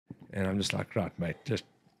And I'm just like, right, mate,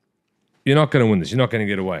 you're not going to win this. You're not going to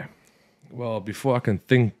get away. Well, before I can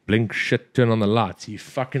think, blink, shit, turn on the lights, he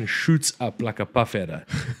fucking shoots up like a puff adder.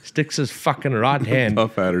 Sticks his fucking right hand.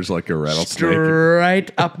 Puff adder's like a rattlesnake.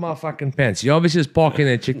 Straight up my fucking pants. He obviously is parking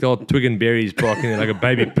there, chick, the old twig and berries parking there like a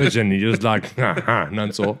baby pigeon. He just like,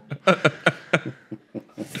 none saw.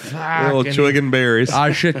 Little twig and berries.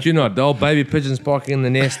 I shit you not. The old baby pigeon's parking in the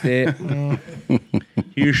nest there.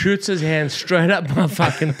 He shoots his hand straight up my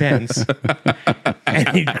fucking pants. And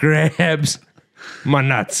he grabs my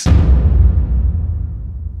nuts.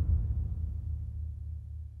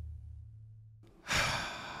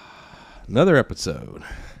 Another episode.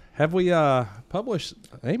 Have we published?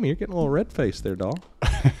 Amy, you're getting a little red faced there, doll.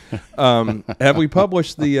 Have we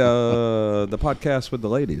published the podcast with the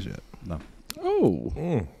ladies yet? No.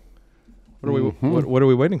 Oh. What are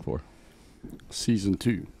we waiting for? Season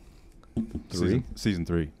 2. Season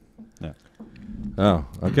 3. Yeah. Oh,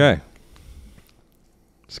 okay.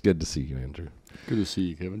 It's good to see you, Andrew. Good to see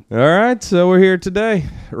you, Kevin. All right, so we're here today.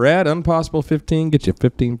 Rad Unpossible 15 get you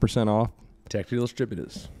 15% off. Tactical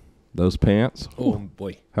distributors. Those pants. Oh,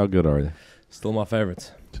 boy. How good are they? Still my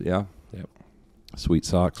favorites. Yeah. Yep. Sweet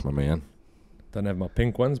socks, my man. Don't have my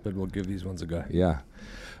pink ones, but we'll give these ones a go. Yeah.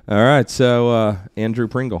 All right, so Andrew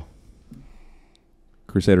Pringle.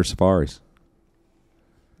 Crusader Safaris.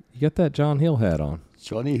 You got that John Hill hat on.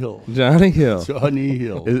 Johnny Hill. Johnny Hill. Johnny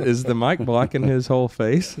Hill. Is the mic blocking his whole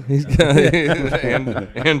face? He's got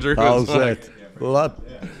Andrew. How's that? Well,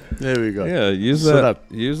 there we go. Yeah, use Sit that. up.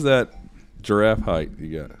 Use that giraffe height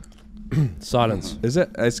you got. Silence. Is it?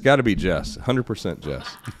 It's got to be Jess. 100%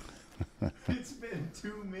 Jess. It's been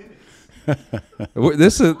 2 minutes.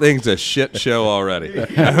 This thing's a shit show already.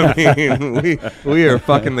 I mean, we are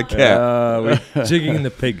fucking the cat. We're jigging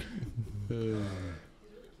the pig.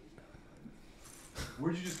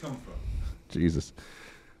 Where'd you just come from? Jesus.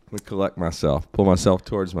 Let me collect myself. Pull myself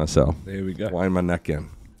towards myself. There we go. Wind my neck in.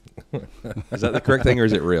 Is that the correct thing or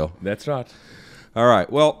is it real? That's right. All right.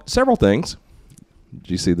 Well, several things. Did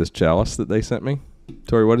you see this chalice that they sent me?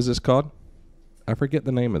 Tori, what is this called? I forget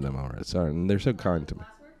the name of them already. Sorry. And they're so kind to me.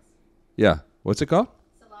 Yeah. What's it called?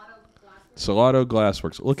 Salado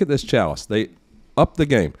Glassworks. Look at this chalice. They upped the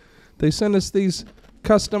game. They sent us these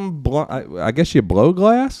custom, I guess you blow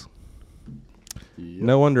glass? Yep.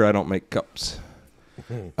 No wonder I don't make cups.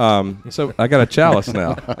 So I got a chalice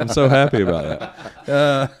now. I'm so happy about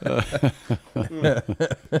that.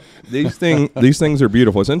 These things are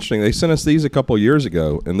beautiful. It's interesting. They sent us these a couple years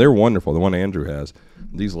ago, and they're wonderful. The one Andrew has.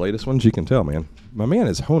 These latest ones, you can tell, man. My man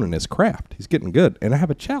is honing his craft. He's getting good. And I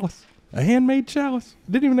have a chalice, a handmade chalice.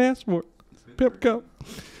 Didn't even ask for it. Pimp cup.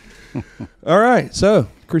 All right. So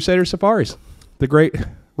Crusader Safaris, the great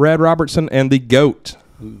Rad Robertson and the GOAT.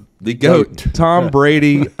 The GOAT, Tom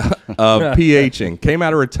Brady of PHing, came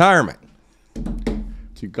out of retirement.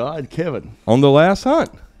 To God, Kevin. On the last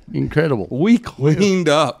hunt. Incredible. We cleaned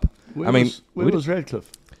up. Where was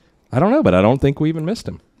Radcliffe? I don't know, but I don't think we even missed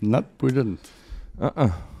him. Nope, we didn't.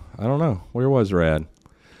 I don't know. Where was Rad?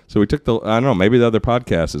 So we took I don't know, maybe the other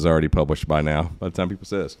podcast is already published by now, by the time people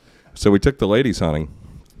say this. So we took the ladies hunting.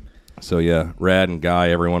 So yeah, Rad and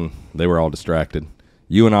Guy, everyone, they were all distracted.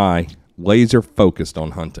 You and I, laser focused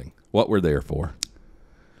on hunting. What we're there for?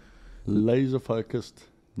 Laser focused.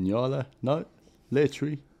 Nyala. No.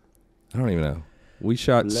 Letchery. I don't even know. We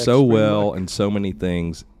shot so well and so many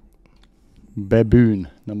things. Baboon,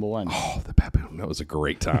 number 1. Oh, the baboon. That was a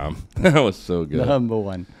great time. That was so good. Number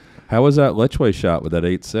 1. How was that Lechway shot with that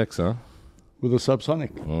 8.6, huh? With a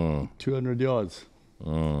subsonic. 200 yards.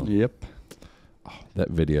 Yep. Oh, that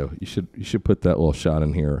video. You should put that little shot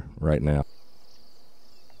in here right now.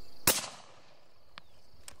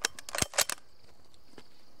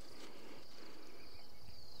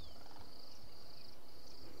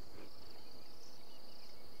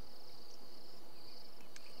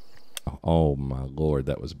 Oh, my Lord,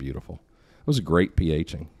 that was beautiful. It was great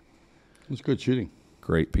PHing. It was good shooting.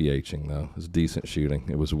 Great PHing, though. It was decent shooting.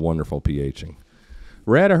 It was wonderful PHing.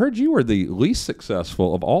 Rad, I heard you were the least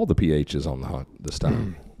successful of all the PHs on the hunt this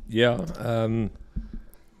time. Yeah.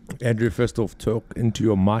 Andrew, first off, talk into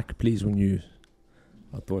your mic, please,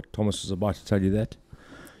 I thought Thomas was about to tell you that.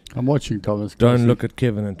 I'm watching Thomas. Don't look at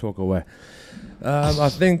Kevin and talk away. I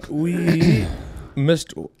think we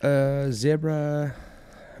missed zebra,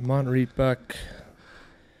 Mount Reedbuck,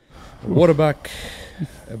 waterbuck,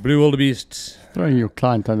 blue wildebeest. Throwing your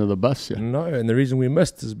client under the bus here. No, and the reason we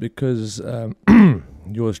missed is because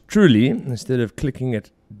yours truly, instead of clicking it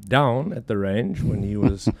down at the range when he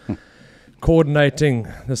was coordinating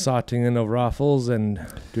the sighting in of rifles and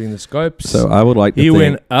doing the scopes, So I would like to he think,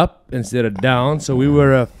 went up instead of down, so we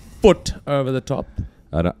were a foot over the top.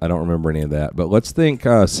 I don't remember any of that. But let's think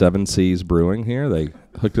Seven Seas Brewing here. They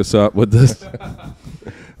hooked us up with this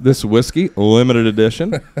this whiskey, limited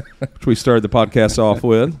edition, which we started the podcast off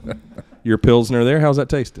with. Your Pilsner there, how's that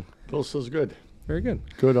tasting? Pilsner's good. Very good.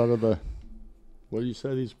 Good out of the, what do you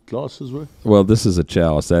say these glasses were? Well, this is a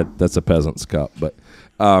chalice. That's a peasant's cup. But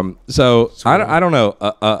so I don't know.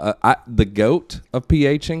 The goat of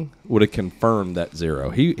pHing would have confirmed that 0.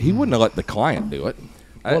 He wouldn't have let the client do it.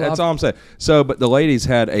 Well, That's all I'm saying. So, but the ladies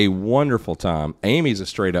had a wonderful time. Amy's a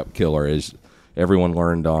straight up killer, as everyone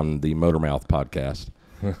learned on the Motormouth podcast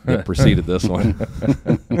that preceded this one.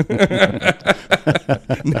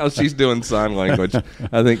 Now she's doing sign language.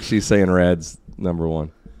 I think she's saying Rad's number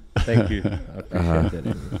 1. Thank you. I appreciate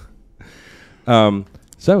that.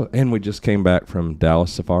 So, and we just came back from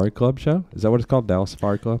Dallas Safari Club show. Is that what it's called? Dallas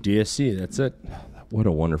Safari Club? DSC, that's it. What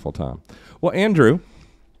a wonderful time. Well, Andrew,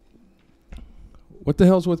 what the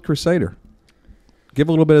hell's with Crusader? Give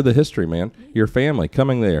a little bit of the history, man. Your family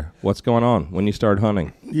coming there. What's going on when you started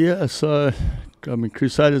hunting? Yeah, so, I mean,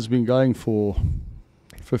 Crusader's been going for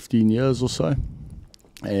 15 years or so.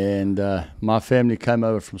 And my family came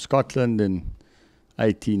over from Scotland in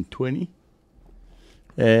 1820.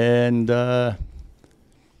 And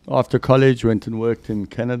after college, went and worked in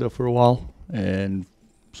Canada for a while and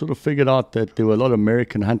sort of figured out that there were a lot of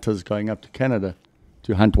American hunters going up to Canada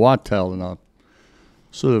to hunt whitetail. And I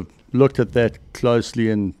sort of looked at that closely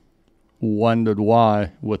and wondered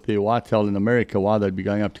why, with their whitetail in America, why they'd be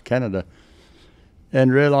going up to Canada.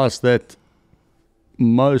 And realized that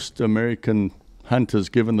most American hunters,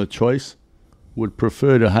 given the choice, would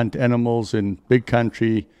prefer to hunt animals in big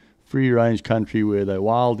country, free-range country, where they're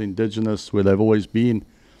wild, indigenous, where they've always been.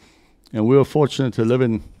 And we were fortunate to live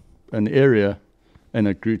in an area, and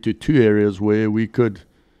it grew to 2 areas where we could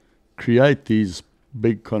create these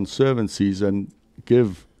big conservancies and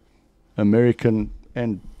give American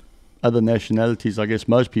and other nationalities, I guess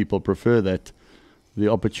most people prefer that, the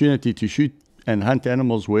opportunity to shoot and hunt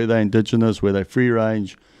animals where they're indigenous, where they're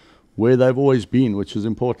free-range, where they've always been, which is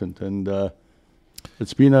important. And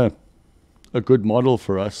it's been a good model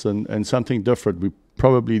for us and something different. We're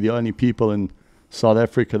probably the only people in South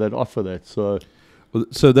Africa that offer that. So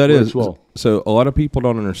that is, well. So a lot of people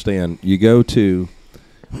don't understand. You go to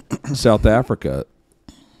South Africa,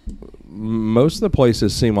 most of the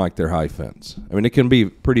places seem like they're high fence. I mean, it can be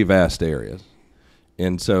pretty vast areas.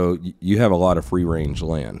 And so you have a lot of free range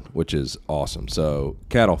land, which is awesome. So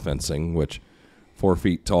cattle fencing, which 4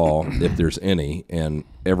 feet tall, if there's any, and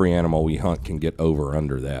every animal we hunt can get over or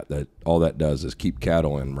under that. That all that does is keep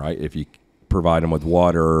cattle in, right? If you provide them with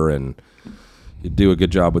water and you do a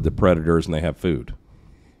good job with the predators and they have food,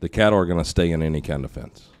 the cattle are going to stay in any kind of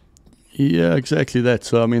fence. Yeah, exactly that.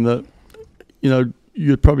 So I mean,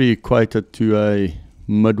 you'd probably equate it to a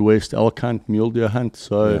Midwest elk hunt, mule deer hunt.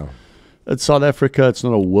 So Yeah. It's South Africa. It's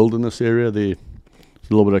not a wilderness area. There's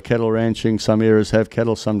a little bit of cattle ranching. Some areas have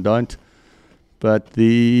cattle, some don't. But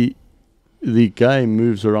the game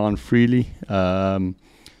moves around freely. So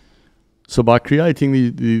by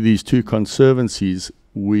creating these 2 conservancies,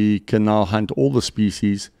 we can now hunt all the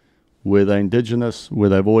species where they're indigenous, where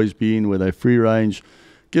they've always been, where they're free range.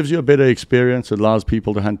 Gives you a better experience. It allows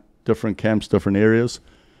people to hunt different camps, different areas,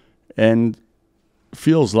 and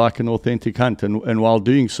feels like an authentic hunt. And while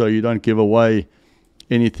doing so, you don't give away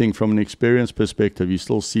anything from an experience perspective. You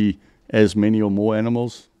still see as many or more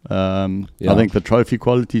animals. I think the trophy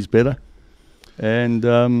quality is better. And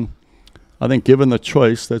I think given the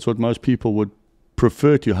choice, that's what most people would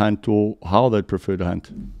prefer to hunt, or how they'd prefer to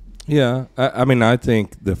hunt. Yeah. I mean, I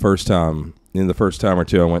think the first time or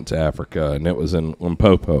two I went to Africa, and it was in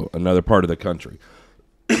Limpopo, another part of the country.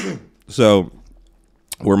 So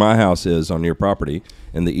where my house is on your property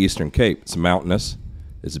in the Eastern Cape, it's mountainous.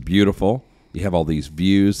 It's beautiful. You have all these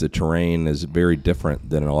views. The terrain is very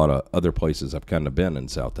different than a lot of other places I've kind of been in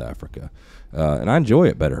South Africa. And I enjoy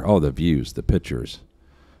it better. Oh, the views, the pictures,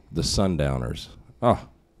 the sundowners. Oh,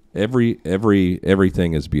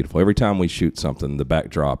 everything is beautiful. Every time we shoot something, the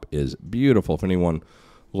backdrop is beautiful. If anyone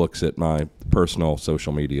looks at my personal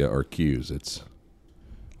social media or cues,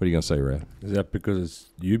 what are you going to say, Rad? Is that because it's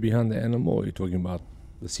you behind the animal, or you're talking about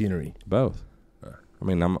the scenery? Both. I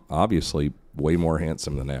mean, I'm obviously way more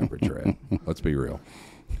handsome than average, Rad. Let's be real.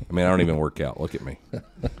 I mean, I don't even work out. Look at me.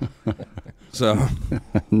 So,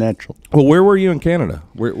 Natural. well, where were you in Canada?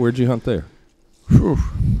 Where'd you hunt there? Whew.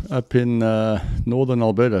 Up in northern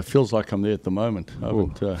Alberta. Feels like I'm there at the moment. I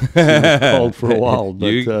haven't seen it cold for a while.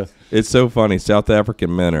 But It's so funny. South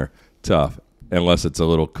African men are tough, unless it's a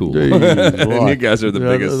little cool. Right. And you guys are the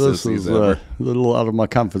biggest this sissies is ever. a little out of my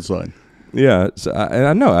comfort zone. Yeah, so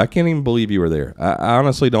I know. I can't even believe you were there. I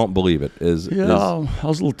honestly don't believe it. I was a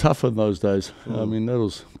little tougher in those days. I mean, that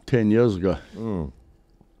was 10 years ago.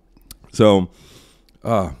 So,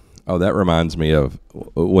 that reminds me of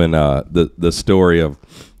when the story of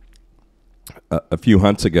a few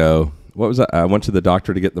hunts ago. What was that? I went to the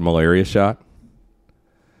doctor to get the malaria shot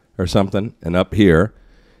or something, and up here,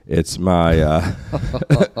 it's my. No,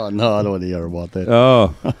 I don't want to hear about that.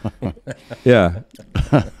 Oh, yeah.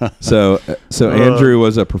 So Andrew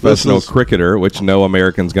was a professional cricketer, which no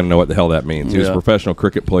American's going to know what the hell that means. He was a professional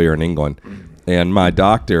cricket player in England, and my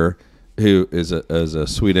doctor, who is a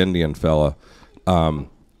sweet Indian fella,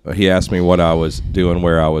 he asked me what I was doing,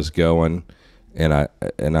 where I was going, and I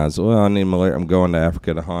was, well, I need malaria. I'm going to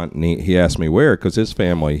Africa to hunt, and he asked me where, because he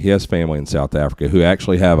has family in South Africa who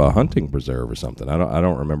actually have a hunting preserve or something. I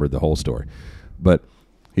don't remember the whole story, but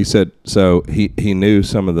he said, so he knew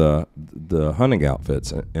some of the hunting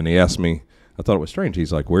outfits, and he asked me, I thought it was strange.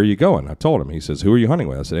 He's like, where are you going? I told him. He says, who are you hunting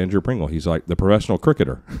with? I said, Andrew Pringle. He's like, the professional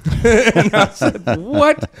cricketer. And I said,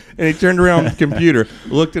 what? And he turned around on the computer,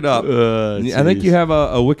 looked it up. I think you have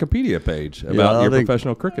a Wikipedia page about your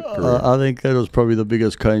professional cricket career. I think that was probably the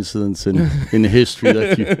biggest coincidence in history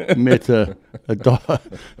that you met a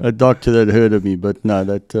doctor that heard of me. But no,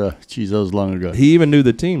 that was long ago. He even knew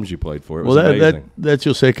the teams you played for. It was amazing. That's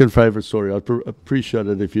your second favorite story. I'd appreciate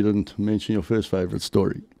it if you didn't mention your first favorite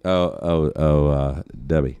story.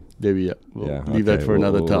 Debbie. Debbie, yeah. We'll leave that for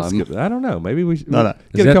another time. I don't know. Maybe we should no. Get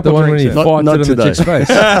Is a that couple the one when drinks he in. farted in the chick's face?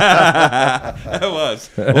 That was.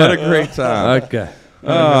 What a great time. Okay.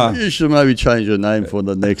 You should maybe change your name for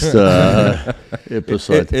the next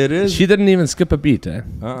episode. It is. She didn't even skip a beat, eh?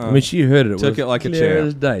 I mean, she heard it. Took it like a clear champ.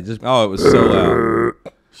 as day. Just, Oh, it was so loud.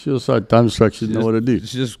 She was so dumbstruck she didn't know what to do.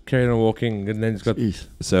 She just carried on walking, and then it's got. Jeez.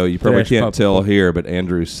 So you probably Dash can't pup. tell here, but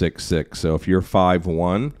Andrew's 6'6". So if you're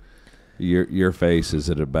 5'1", your face is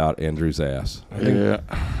at about Andrew's ass. Yeah.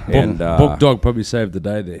 And Book dog probably saved the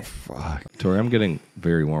day there. Fuck. Tori, I'm getting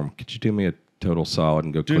very warm. Could you do me a total solid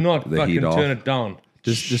and go Do click not the fucking heat off? turn it down.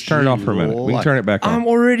 Just turn it off for a minute. We can turn it back on. I'm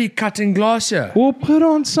already cutting glass here. Well, put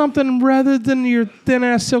on something rather than your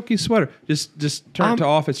thin-ass silky sweater. Just turn it to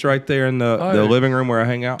off. It's right there in the living room where I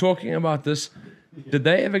hang out. Talking about this, did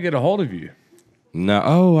they ever get a hold of you? No.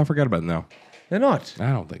 Oh, I forgot about it now. They're not. I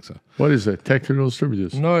don't think so. What is it? Tactical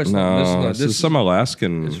distributors? No, it's not. This is some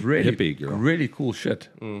Alaskan it's really, hippie girl. really cool shit.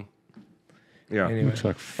 Yeah. Anyway, Looks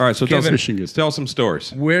like All right, so Kevin, tell some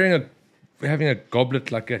stories. having a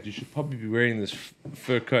goblet like that, you should probably be wearing this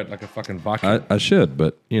fur coat like a fucking Viking. I should,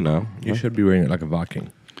 but you know. You should be wearing it like a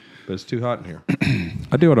Viking. But it's too hot in here.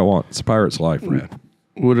 I do what I want. It's a pirate's life, Rad.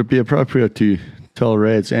 Would it be appropriate to tell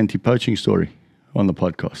Rad's anti-poaching story on the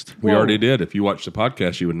podcast? We already did. If you watched the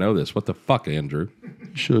podcast, you would know this. What the fuck, Andrew?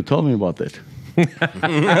 You should have told me about that.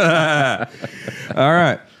 All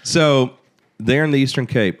right. So there in the Eastern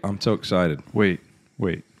Cape, I'm so excited. Wait.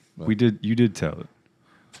 You did tell it,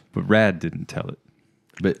 but Rad didn't tell it.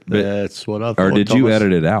 But That's what I thought. or did you Thomas.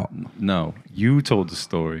 edit it out? No, you told the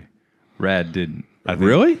story. Rad didn't. I think,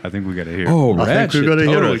 Really? I think we got to hear. Oh, I Rad think we should gotta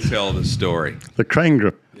hear totally it. tell the story. The crane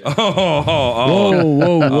grip. Whoa.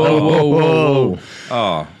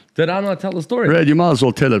 Did I not tell the story? Rad, you might as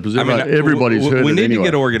well tell it because everybody's heard we it need anyway.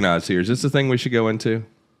 to get organized here. Is this the thing we should go into?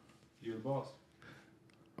 You're the boss.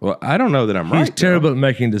 Well, I don't know that I'm He's right. terrible at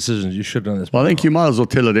making decisions. You should know this. Well, I think you might as well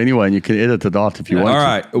tell it anyway, and you can edit it out if you want All to.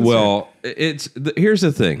 right. Well, here's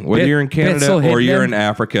the thing. Whether you're in Canada Petzl or you're in headland.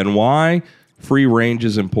 Africa, and why free range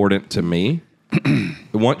is important to me,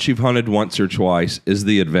 once you've hunted once or twice, is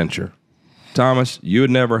the adventure. Thomas, you had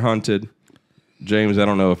never hunted. James, I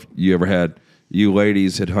don't know if you ever had. You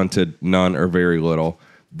ladies had hunted none or very little.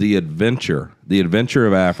 The adventure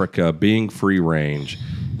of Africa, being free range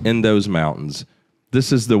in those mountains,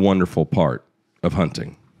 this is the wonderful part of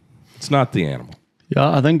hunting. It's not the animal.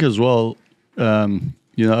 Yeah, I think as well, over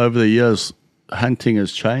the years, hunting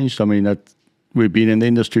has changed. I mean, we've been in the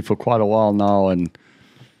industry for quite a while now, and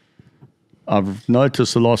I've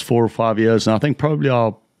noticed the last 4 or 5 years, and I think probably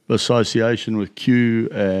our association with Q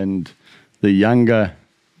and the younger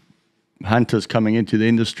hunters coming into the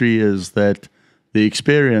industry is that the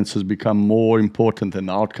experience has become more important than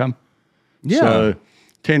the outcome. Yeah. So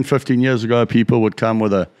 10, 15 years ago, people would come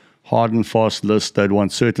with a hard and fast list. They'd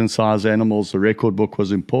want certain size animals. The record book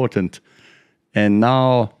was important. And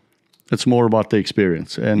now it's more about the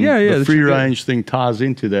experience. And the free range thing ties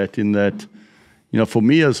into that in that, for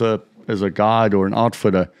me as a guide or an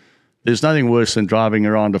outfitter, there's nothing worse than driving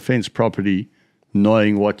around a fenced property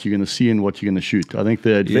knowing what you're going to see and what you're going to shoot. I think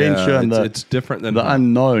the adventure and it's different than the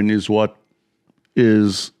unknown is what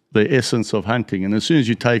is the essence of hunting. And as soon as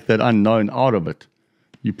you take that unknown out of it,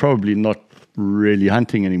 you're probably not really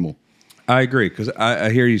hunting anymore. I agree, because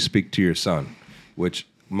I hear you speak to your son, which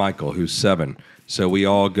Michael, who's 7. So we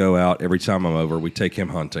all go out every time I'm over. We take him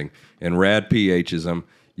hunting, and Rad PHs him.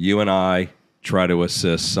 You and I try to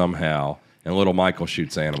assist somehow, and little Michael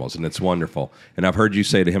shoots animals, and it's wonderful. And I've heard you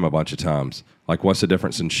say to him a bunch of times, like, what's the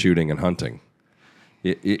difference in shooting and hunting?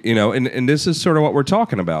 You know, and this is sort of what we're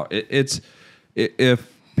talking about. If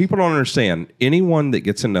people don't understand, anyone that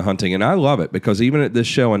gets into hunting, and I love it, because even at this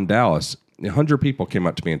show in Dallas, 100 people came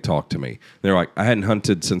up to me and talked to me. They're like, I hadn't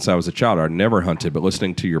hunted since I was a child. I'd never hunted, but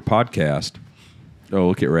listening to your podcast, oh,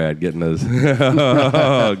 look at Rad getting those.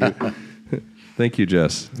 Thank you,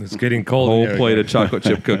 Jess. It's getting cold. Whole plate of chocolate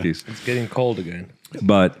chip cookies. It's getting cold again.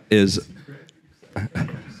 But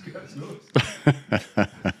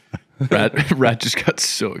Rad just got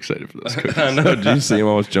so excited for those cookies. I know. Did you see him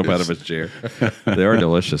almost jump out of his chair? They are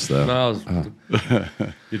delicious, though. No,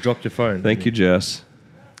 you dropped your phone. Thank you, Jess.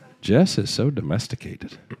 Jess is so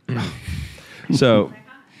domesticated. So,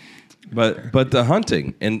 but the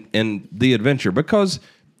hunting and the adventure, because,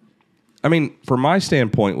 I mean, from my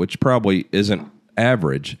standpoint, which probably isn't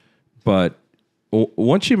average, but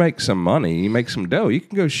once you make some money, you make some dough, you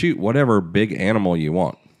can go shoot whatever big animal you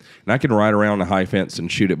want. And I can ride around a high fence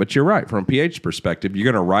and shoot it. But you're right. From a PH perspective, you're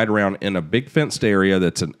going to ride around in a big fenced area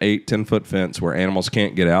that's an 8-10 foot fence where animals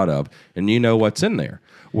can't get out of, and you know what's in there.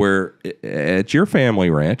 Where at your family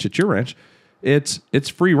ranch, at your ranch, it's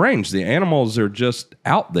free range. The animals are just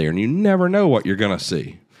out there, and you never know what you're going to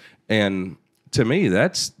see. And to me,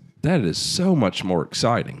 that is so much more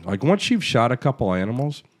exciting. Like, once you've shot a couple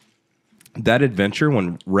animals, that adventure,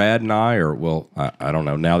 when Rad and I, or, well, I don't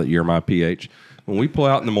know, now that you're my PH, when we pull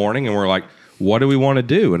out in the morning and we're like, what do we want to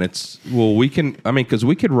do? And it's, well, we can, I mean, because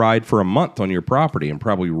we could ride for a month on your property and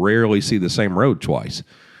probably rarely see the same road twice.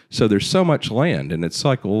 So there's so much land, and it's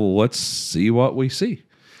like, well, let's see what we see.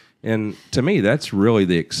 And to me, that's really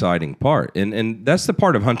the exciting part. And that's the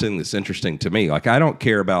part of hunting that's interesting to me. Like, I don't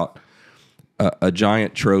care about a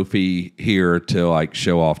giant trophy here to, like,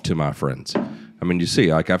 show off to my friends. I mean, you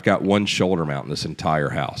see, like, I've got one shoulder mount in this entire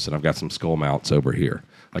house, and I've got some skull mounts over here.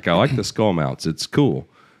 Like, I like the skull mounts. It's cool.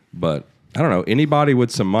 But, I don't know, anybody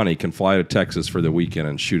with some money can fly to Texas for the weekend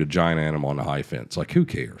and shoot a giant animal on a high fence. Like, who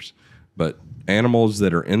cares? But animals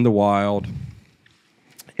that are in the wild,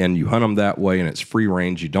 and you hunt them that way, and it's free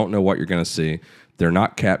range, you don't know what you're going to see, they're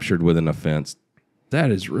not captured within a fence,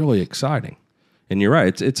 that is really exciting. And you're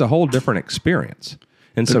right, it's a whole different experience.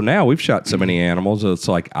 And so now we've shot so many animals, it's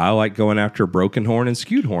like, I like going after broken horn and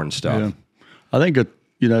skewed horn stuff. Yeah. I think,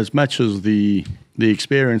 as much as the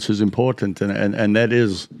experience is important, and that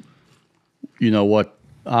is, what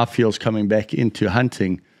I feel is coming back into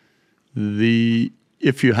hunting,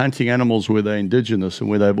 if you're hunting animals where they're indigenous and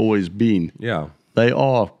where they've always been, they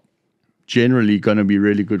are generally going to be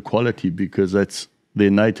really good quality, because that's their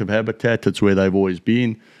native habitat. It's where they've always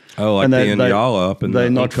been. Oh, like the Nyala up in they're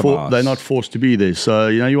the they're not forced to be there. So,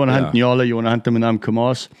 you want to hunt Nyala, you want to hunt them in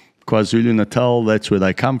Umkamas, KwaZulu-Natal, that's where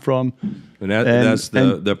they come from. And that's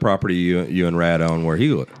the property you and Rad own where he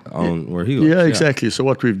lives. Yeah, exactly. So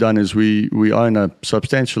what we've done is we own a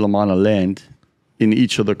substantial amount of land in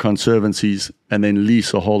each of the conservancies, and then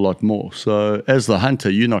lease a whole lot more. So as the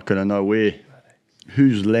hunter, you're not going to know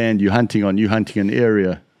whose land you're hunting on. You're hunting an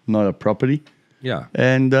area, not a property. Yeah.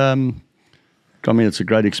 And it's a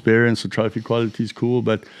great experience. The trophy quality is cool,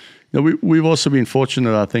 but we've also been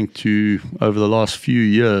fortunate, I think, to over the last few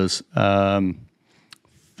years,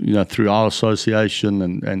 through our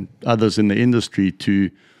association and others in the industry,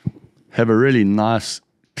 to have a really nice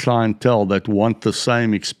clientele that want the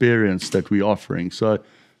same experience that we're offering. So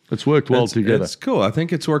it's worked well together. It's cool. I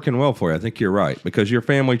think it's working well for you. I think you're right, because your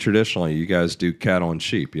family, traditionally, you guys do cattle and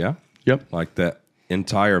sheep, yeah? Yep. Like that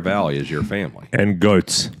entire valley is your family. And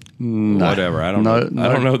goats. No. Whatever. I don't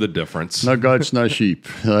know the difference. No goats, no sheep.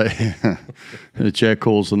 The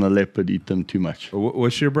jackals and the leopard eat them too much.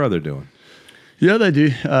 What's your brother doing? Yeah, they do.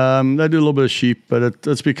 They do a little bit of sheep, but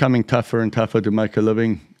it's becoming tougher and tougher to make a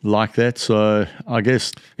living like that. So I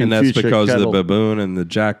guess and that's because of the baboon and the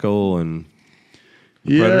jackal and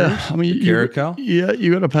the predators, the caracal?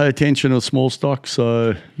 You got to pay attention to small stock.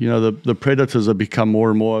 So, the predators have become more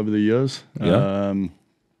and more over the years. Yeah.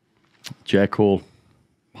 Jackal,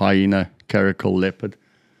 hyena, caracal, leopard.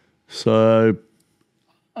 So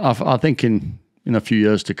I think in a few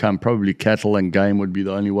years to come, probably cattle and game would be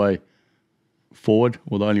the only way forward,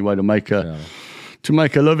 or the only way to make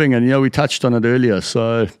a living. And we touched on it earlier.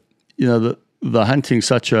 So the hunting's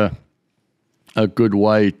such a good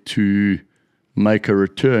way to make a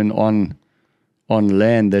return on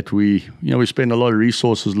land that we spend a lot of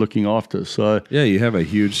resources looking after. So yeah, you have a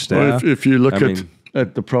huge staff. If you look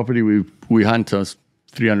at the property we hunt us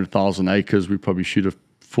 300,000 acres. We probably shoot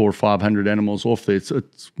 400 or 500 animals off there.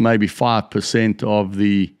 It's maybe 5% of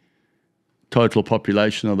the total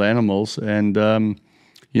population of the animals. And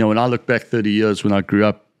when I look back 30 years when I grew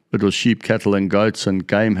up, it was sheep, cattle, and goats, and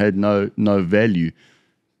game had no value.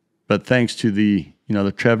 But thanks to the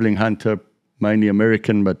traveling hunter, mainly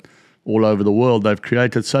American, but all over the world, they've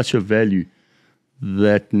created such a value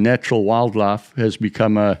that natural wildlife has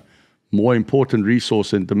become a more important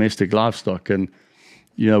resource than domestic livestock. And,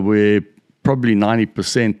 where probably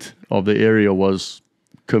 90% of the area was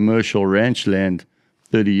commercial ranch land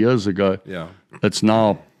 30 years ago, it's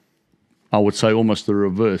now, I would say, almost the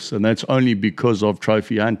reverse. And that's only because of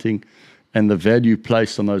trophy hunting and the value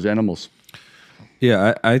placed on those animals.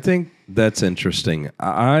 Yeah, I think that's interesting.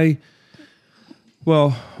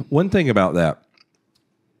 Well, one thing about that,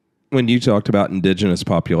 when you talked about indigenous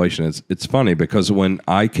population, it's funny because when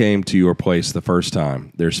I came to your place the first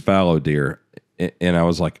time, there's fallow deer, and I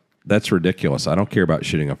was like, that's ridiculous. I don't care about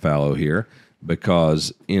shooting a fallow here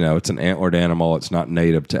because, it's an antlered animal. It's not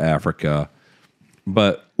native to Africa.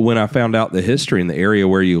 But when I found out the history in the area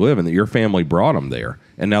where you live and that your family brought them there,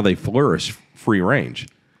 and now they flourish free range,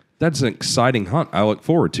 that's an exciting hunt I look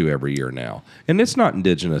forward to every year now. And it's not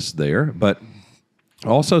indigenous there, but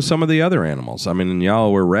also some of the other animals. I mean, in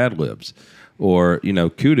Yala where Rad lives, or,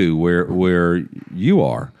 Kudu where you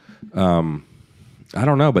are. I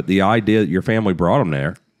don't know, but the idea that your family brought them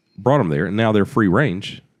there, and now they're free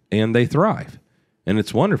range, and they thrive. And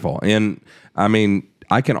it's wonderful. And, I mean,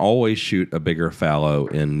 I can always shoot a bigger fallow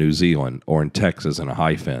in New Zealand or in Texas in a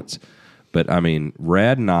high fence. But, I mean,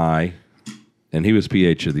 Rad and he was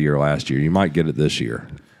PH of the year last year. You might get it this year.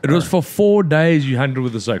 It was for 4 days you hunted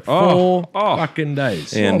with the soak. Four fucking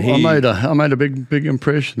days. And I made a big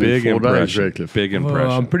impression in 4 days, Redcliffe. Big impression.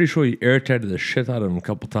 Well, I'm pretty sure you irritated the shit out of him a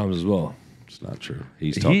couple times as well. It's not true.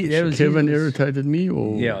 He's talking shit. Kevin irritated me,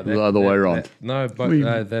 or the other way around?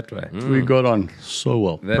 That way. We got on so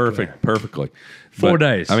well. Perfectly. 4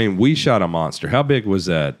 days. I mean, we shot a monster. How big was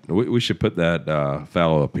that? We should put that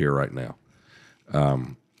fallow up here right now.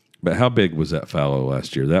 But how big was that fallow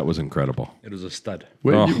last year? That was incredible. It was a stud.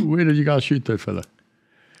 Where did you guys shoot that fella?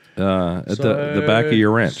 At the back of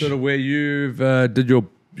your ranch. Sort of where you've did your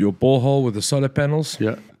borehole with the solar panels.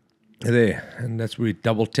 Yeah. There. And that's where we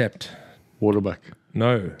double tapped. Waterback.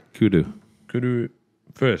 No. Kudu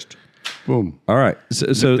first. Boom. All right.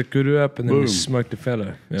 So the kudu up and then we smoked the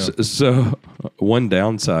fallow. Yeah. So one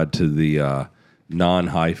downside to the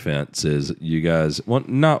non-high fence is you guys, well,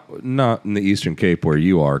 not in the Eastern Cape where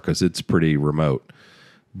you are because it's pretty remote,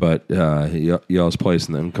 but y'all's place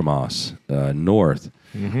in the Nkomas north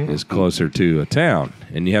is closer to a town,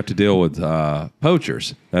 and you have to deal with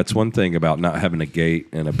poachers. That's one thing about not having a gate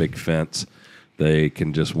and a big fence. They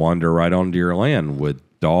can just wander right onto your land with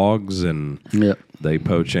dogs, and they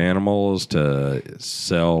poach animals to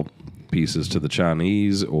sell pieces to the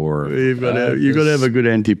Chinese, or you've got to have a good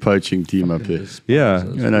anti-poaching team up there. Yeah,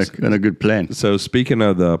 and a good plan. So speaking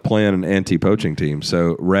of the plan and anti-poaching team,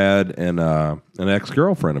 so Rad and an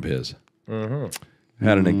ex-girlfriend of his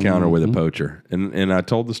had an encounter with a poacher, and I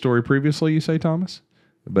told the story previously. You say, Thomas,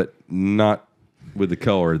 but not with the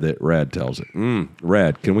color that Rad tells it.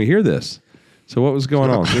 Rad, can we hear this? So what was going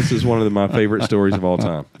on? This is one of my favorite stories of all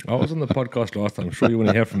time. I was on the podcast last time. I'm sure you want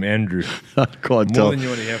to hear from Andrew. I can't More than you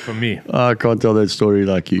want to hear from me. I can't tell that story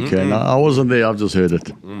like you can. I wasn't there. I've just heard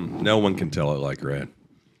it. No one can tell it like Rad.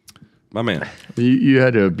 My man. You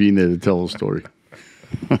had to have been there to tell the story.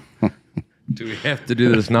 Do we have to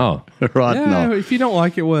do this now? Right now. If you don't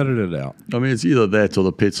like it, we'll edit it out. I mean, it's either that or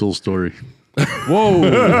the Petzl story. Whoa.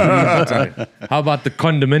 How about the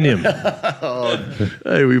condominium?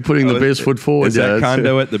 Hey, we're putting the best foot forward. Is that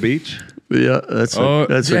condo at the beach? Yeah, that's a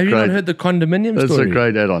have great. you not heard the condominium That's story? a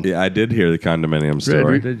great add-on. Yeah, I did hear the condominium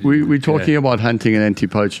story. We're talking about hunting and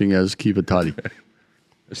anti-poaching as keep it tidy.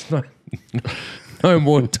 It's not no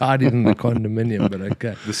more tidy than the condominium, but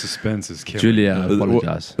okay. The suspense is killing. Julia, I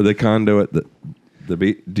apologize. The condo at the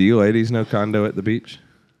beach. Do you ladies know condo at the beach?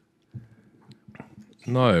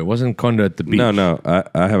 No, it wasn't condo at the beach. No.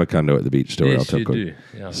 I have a condo at the beach story. Yes, I'll tell you quick. do.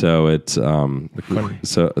 Yeah. So it's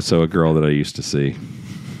so a girl that I used to see.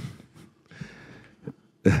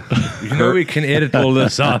 You know we can edit all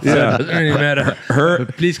this out, so it doesn't really matter.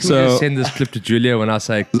 But please can we just send this clip to Julia when I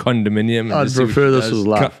say condominium? And I'd just see what prefer she this does. as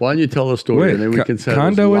live. Why don't you tell the story Wait, and then we can say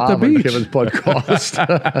condo this at the live on beach. Kevin's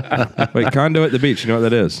podcast. Wait, condo at the beach. You know what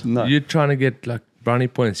that is? No. You're trying to get like brownie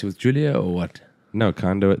points with Julia or what? No,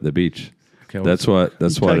 condo at the beach. Okay, That's what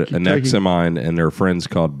Take- an take- ex of mine and their friends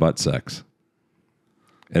called butt sex.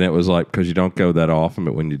 And it was like, because you don't go that often,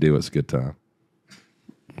 but when you do, it's a good time.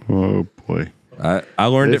 Oh boy. I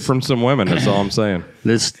learned it from some women. That's all I'm saying.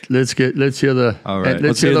 Let's hear the All right.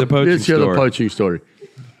 let's hear the poaching story.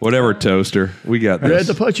 Whatever, Toaster. We got Yeah, this.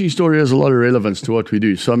 the poaching story has a lot of relevance to what we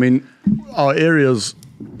do. So, I mean, our areas,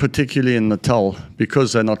 particularly in Natal,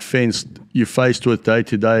 because they're not fenced, you're faced with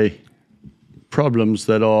day-to-day problems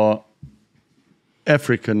that are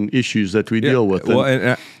African issues that we deal with. Well,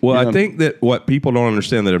 And, I think that what people don't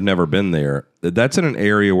understand that have never been there, that's in an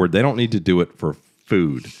area where they don't need to do it for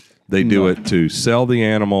food. They do it to sell the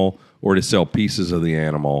animal or to sell pieces of the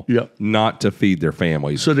animal, not to feed their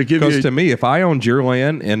families. So to give because to me, if I owned your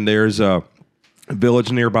land and there's a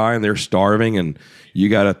village nearby and they're starving, and you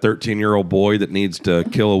got a 13-year-old boy that needs to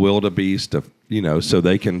kill a wildebeest, so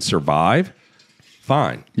they can survive,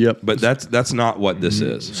 fine. Yep. But that's not what this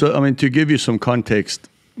is. So, I mean, to give you some context,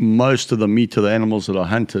 most of the meat of the animals that are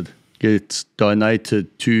hunted gets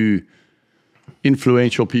donated to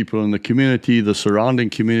influential people in the community, the surrounding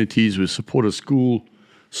communities. We support a school.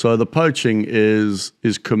 So the poaching is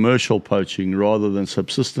commercial poaching rather than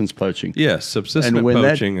subsistence poaching. Yes, subsistence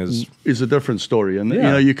poaching is a different story, and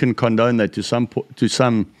you can condone that to some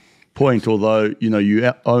point. Although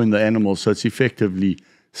you own the animal, so it's effectively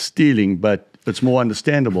stealing, but it's more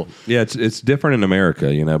understandable. Yeah, it's different in America,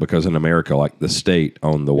 because in America, like the state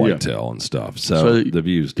owned the whitetail and stuff. So the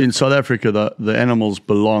views in South Africa, the animals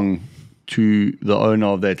belong to the owner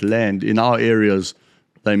of that land. In our areas,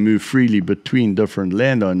 they move freely between different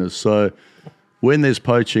landowners. So when there's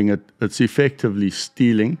poaching, it's effectively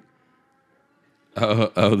stealing.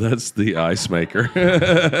 Oh, that's the ice maker.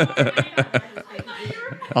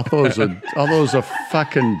 I thought it was a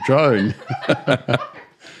fucking drone.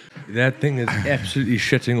 That thing is absolutely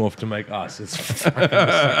shitting off to make ice. It's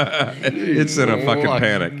it's in a fucking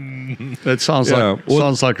panic. That sounds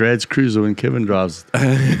like Rad's Cruiser when Kevin drives.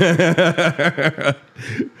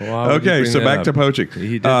 Okay, so back to poaching.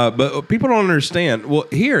 But people don't understand. Well,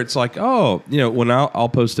 here it's like, when I'll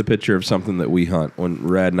post a picture of something that we hunt, when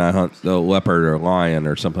Rad and I hunt the leopard or lion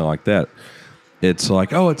or something like that. It's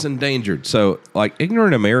like, it's endangered. So, like,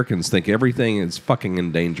 ignorant Americans think everything is fucking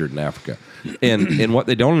endangered in Africa. And what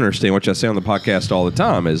they don't understand, which I say on the podcast all the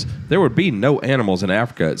time, is there would be no animals in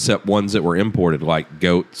Africa except ones that were imported, like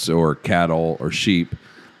goats or cattle or sheep,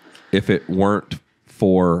 if it weren't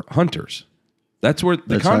for hunters. That's where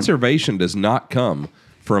the conservation does not come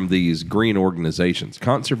from these green organizations.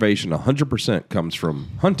 Conservation 100% comes from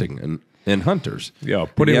hunting and hunters. Yeah,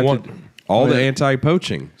 putting one... All the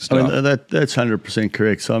anti-poaching stuff. I mean, that's 100%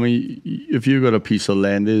 correct. So, I mean, if you've got a piece of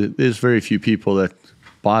land, there's very few people that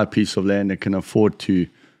buy a piece of land that can afford to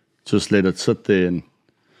just let it sit there and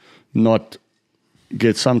not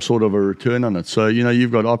get some sort of a return on it. So,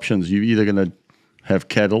 you've got options. You're either going to have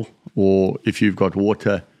cattle, or if you've got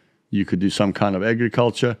water, you could do some kind of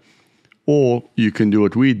agriculture, or you can do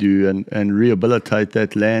what we do and rehabilitate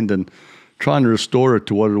that land and try and restore it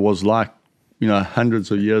to what it was like,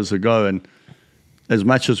 hundreds of years ago. And as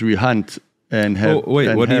much as we hunt and have...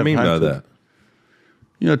 what do you mean by that?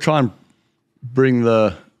 Try and bring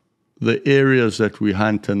the areas that we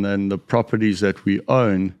hunt and then the properties that we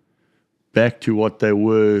own back to what they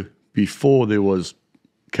were before there was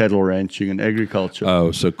cattle ranching and agriculture.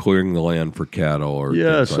 Oh, so clearing the land for cattle or...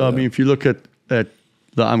 Yeah, so I mean, if you look at the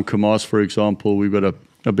Umkomaas, for example, we've got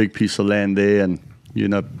a big piece of land there, and,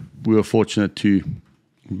 we were fortunate to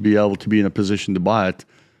be able to be in a position to buy it,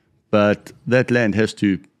 but that land has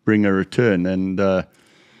to bring a return, and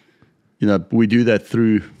we do that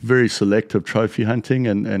through very selective trophy hunting,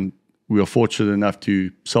 and we are fortunate enough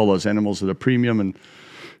to sell those animals at a premium and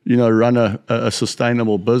run a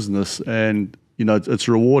sustainable business. And it's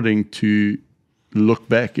rewarding to look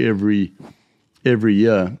back every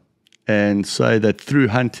year and say that through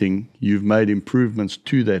hunting you've made improvements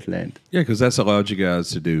to that land. Yeah, because that's allowed you guys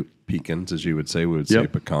to do pecans, as you would say. We would say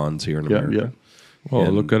pecans here in America. Yeah.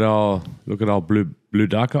 Well, look at our blue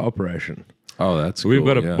darker operation. Oh, that's We've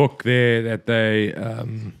cool, got a book there that they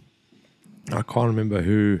I can't remember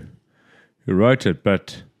who wrote it,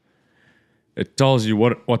 but it tells you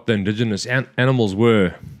what the indigenous animals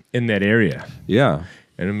were in that area. Yeah.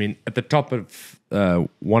 And I mean, at the top of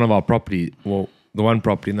one of our property, the one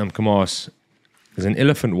property in Umkomaas is an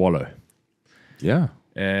elephant wallow. Yeah.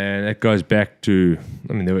 And it goes back to,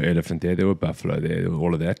 I mean, there were elephant there were buffalo there were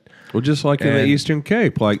all of that. Well, just like in the Eastern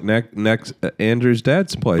Cape, like next Andrew's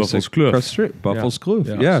dad's place. Buffalo's Kloof. Buffalo's Kloof.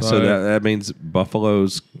 Yeah. Yeah, so that means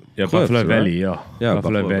Buffalo's Cliffs, Buffalo right? Valley, yeah.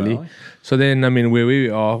 Buffalo Valley. So then, I mean, where we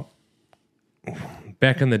are,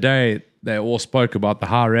 back in the day, they all spoke about the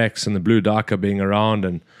Hyrax and the blue darker being around,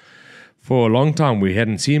 and for a long time we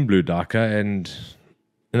hadn't seen blue darker, and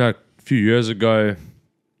a few years ago,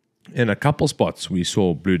 in a couple spots we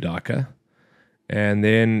saw blue darker, And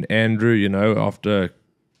then Andrew, after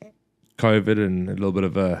COVID and a little bit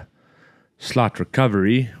of a slight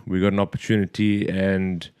recovery, we got an opportunity,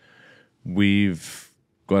 and we've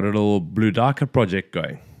got a little Blue Darker project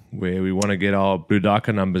going where we want to get our Blue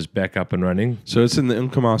Darker numbers back up and running. So it's in the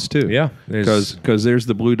Umkamas too. Yeah. Because there's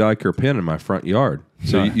the Blue Diker pen in my front yard.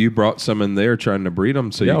 So you brought some in there trying to breed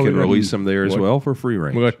them so you can release them there as well for free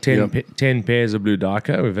range. We've got 10 pairs of Blue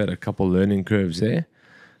Darker. We've had a couple learning curves there.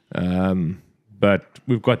 But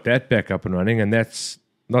we've got that back up and running, and that's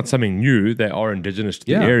not something new. They are indigenous to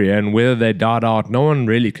the area, and whether they died out, no one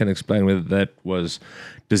really can explain whether that was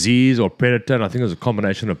disease or predator, and I think it was a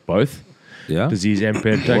combination of both. Yeah. Disease and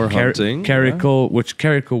predator. Or hunting. Which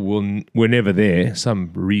caracal were never there. Some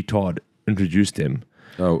retard introduced them.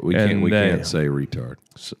 Oh, we can't say retard.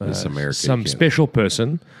 This American. Some special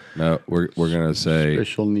person. No, we're gonna say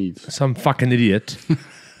Special needs. Some fucking idiot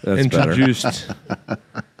that's introduced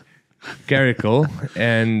caracal,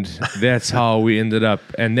 and that's how we ended up.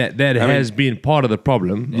 And that has been part of the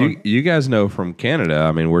problem. You guys know from Canada,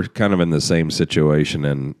 I mean, we're kind of in the same situation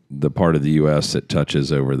in the part of the U.S. that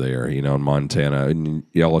touches over there, in Montana and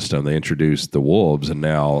Yellowstone. They introduced the wolves, and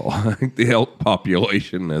now the elk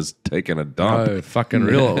population has taken a dump. Oh, fucking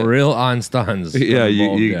real Einsteins. Yeah,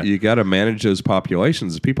 you got to manage those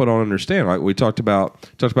populations. People don't understand. Like we talked about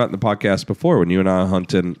in the podcast before when you and I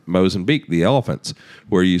hunt in Mozambique, the elephants,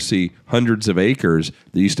 where you see hundreds of acres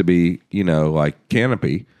that used to be, like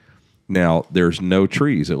canopy. Now there's no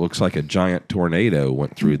trees. It looks like a giant tornado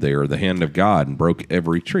went through there, the hand of God, and broke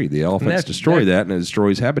every tree. The elephants destroy that, and it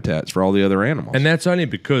destroys habitats for all the other animals. And that's only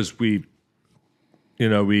because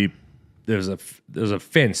there's a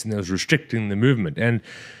fence and there's restricting the movement. And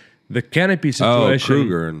the canopy situation,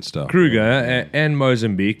 Kruger and stuff. And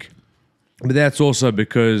Mozambique. But that's also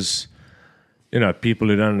because, people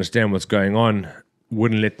who don't understand what's going on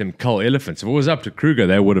wouldn't let them cull elephants. If it was up to Kruger,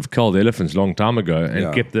 they would have culled elephants a long time ago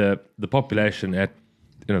and kept the population at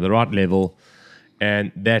the right level, and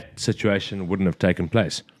that situation wouldn't have taken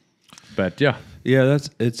place. But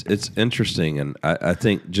it's interesting, and I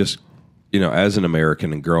think just as an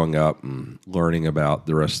American and growing up and learning about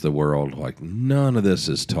the rest of the world, like none of this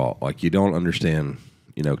is taught. Like you don't understand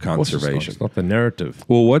conservation. It's not the narrative.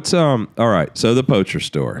 Well, what's all right? So the poacher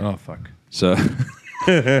store. Oh fuck. So.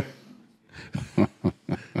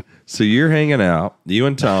 So you're hanging out, you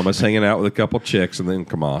and Thomas hanging out with a couple chicks and then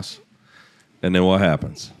Kamas. And then what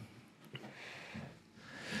happens?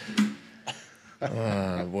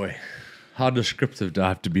 Oh, boy. How descriptive do I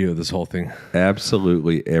have to be with this whole thing?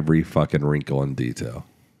 Absolutely every fucking wrinkle in detail.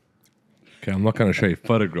 Okay, I'm not going to show you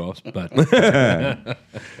photographs, but...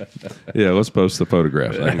 Yeah, let's post the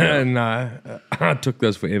photographs. No, I took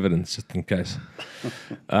those for evidence, just in case.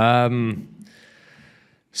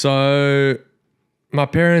 So my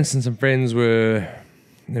parents and some friends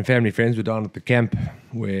and family friends were down at the camp,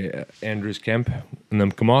 where Andrew's camp in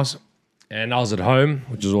Umkamas, and I was at home,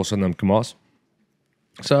 which is also in Umkamas.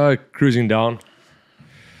 So cruising down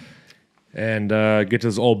and get to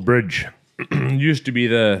this old bridge. Used to be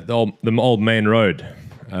the old main road.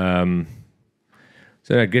 So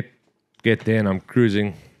I get there and I'm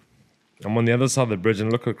cruising. I'm on the other side of the bridge and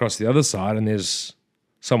look across the other side, and there's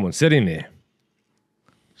someone sitting there.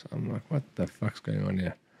 So I'm like, what the fuck's going on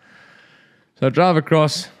here? So I drive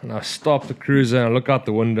across and I stop the cruiser and I look out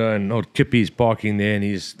the window, and old Kippy's parking there, and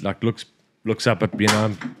he's like looks up at me,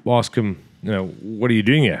 and I ask him, what are you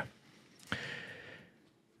doing here?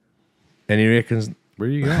 And he reckons, where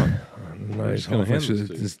are you going? No,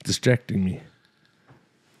 it's distracting me.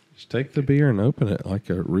 Just take the beer and open it like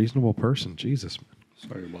a reasonable person. Jesus, man.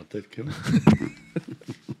 Sorry about that, Kim.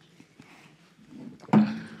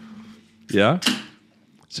 Yeah?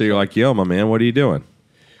 So you're like, yo, my man, what are you doing?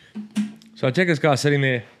 So I check this guy sitting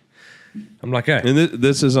there. I'm like, hey. And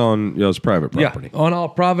this is on y'all's private property? Yeah, on our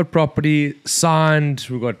private property, signed.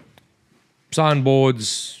 We've got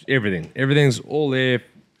signboards, everything. Everything's all there,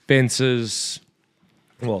 fences.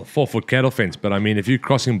 Well, 4-foot cattle fence, but I mean, if you're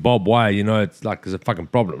crossing barbed wire, it's like there's a fucking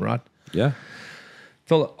problem, right? Yeah.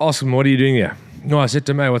 So I asked him, what are you doing here? No, I said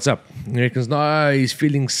to him, hey, what's up? And he reckons, no, he's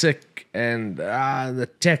feeling sick, and the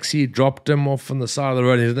taxi dropped him off on the side of the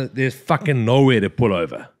road. There's fucking nowhere to pull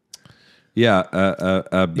over. Yeah,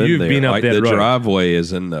 I've been You've there. been up like that the road. Driveway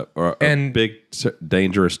is in a big,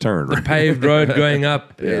 dangerous turn. The paved road going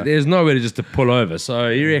up, there's nowhere just to pull over.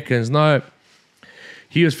 So he reckons, no,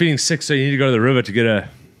 he was feeling sick, so you need to go to the river to get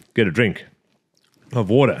a drink of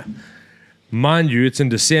water. Mind you, it's in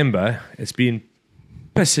December. It's been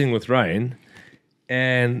pissing with rain,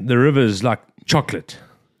 and the river's like chocolate.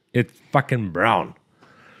 It's fucking brown.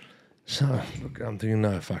 So look, I'm thinking,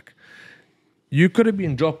 no, fuck. you could have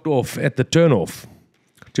been dropped off at the turnoff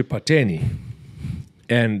to Pateni,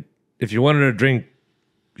 and if you wanted to drink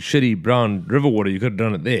shitty brown river water, you could have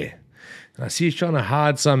done it there. And I see he's trying to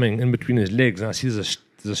hide something in between his legs, and I see there's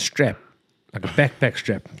a strap, like a backpack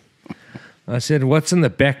strap. I said, "What's in the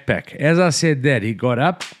backpack?" As I said that, he got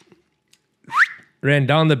up, ran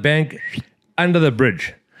down the bank, under the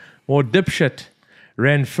bridge. More dipshit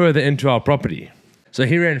ran further into our property. So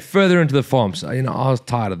he ran further into the farm. So, I was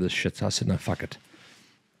tired of this shit. So I said, no, fuck it.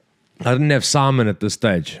 I didn't have Simon at this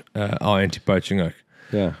stage, our anti-poaching oak.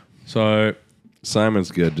 Yeah. So, Simon's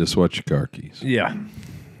good. Just watch your car keys. yeah.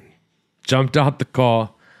 Jumped out the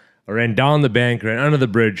car, ran down the bank, ran under the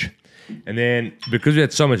bridge. And then, because we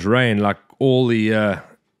had so much rain, like all the...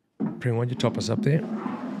 Pring, why don't you top us up there?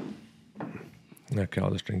 Okay,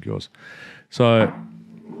 I'll just drink yours. So,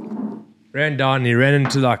 ran down and he ran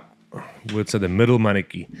into like, we'd say the middle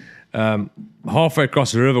Maniki. Halfway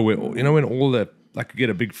across the river where, when all the, like you get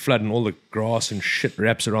a big flood and all the grass and shit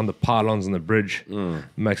wraps around the pylons on the bridge,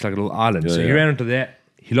 makes like a little island. Yeah, so he yeah. ran into that.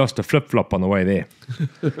 He lost a flip-flop on the way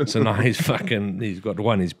there. So now he's got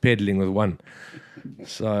one. He's pedaling with one.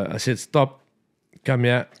 So I said, stop, come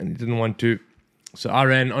here. And he didn't want to. So I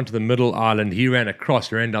ran onto the middle island. He ran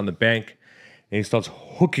across, ran down the bank. And he starts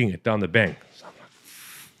hooking it down the bank. So I'm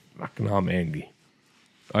like, fucking, I'm angry.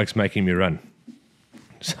 Oak's making me run.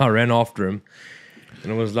 So I ran after him.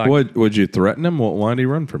 And it was like... Would you threaten him? Why did he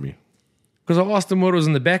run from you? Because I asked him what was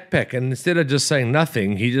in the backpack. And instead of just saying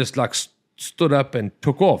nothing, he just like stood up and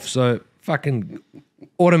took off. So fucking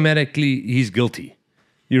automatically, he's guilty.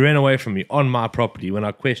 He ran away from me on my property when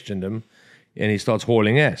I questioned him. And he starts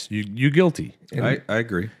hauling ass. You're guilty. And I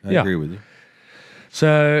agree. I Yeah. agree with you.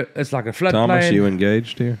 so it's like a floodplain. Thomas, you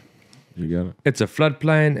engaged here? You got it? It's a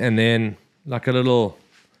floodplain and then like a little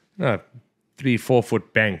 3-4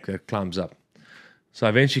 foot bank that climbs up. So I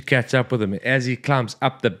eventually catch up with him. As he climbs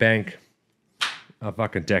up the bank, I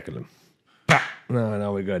fucking tackle him. Bah!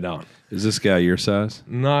 No, we go down. Is this guy your size?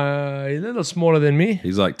 No, he's a little smaller than me.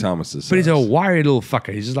 He's like Thomas's size. But he's a wiry little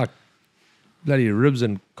fucker. He's just like bloody ribs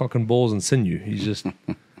and cock and balls and sinew. He's just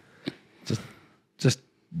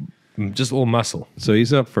all muscle. So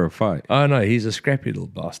he's up for a fight. Oh no, he's a scrappy little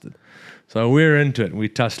bastard. So we're into it. We're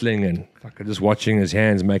tussling and fucking just watching his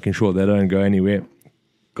hands, making sure they don't go anywhere.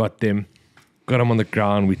 Got him on the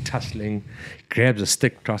ground. We're tussling. Grabs a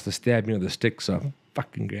stick, tries to stab me with a stick. So I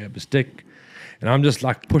fucking grab a stick, and I'm just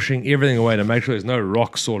like pushing everything away to make sure there's no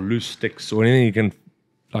rocks or loose sticks or anything you can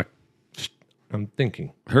like. I'm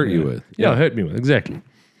thinking Hurt you with. Yeah, hurt me with exactly.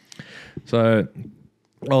 So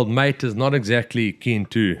old mate is not exactly keen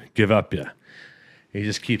to give up here. He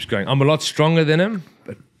just keeps going. I'm a lot stronger than him,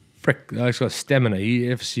 but frick, he's got stamina. He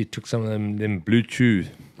obviously took some of them blue chew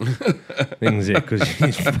things there because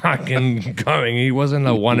he's fucking going. He wasn't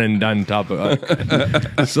a one and done type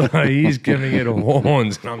of so he's giving it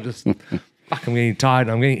horns, and I'm just, fuck, I'm getting tired.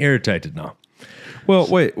 I'm getting irritated now. Well,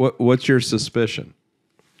 wait. What's your suspicion?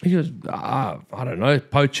 He goes, I don't know,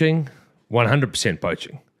 poaching, 100%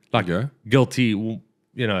 poaching. Like guilty,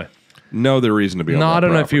 No, the reason to be on No, that I don't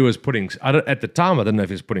know if property. he was putting. At the time, I didn't know if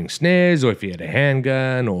he was putting snares or if he had a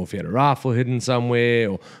handgun or if he had a rifle hidden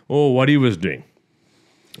somewhere or what he was doing.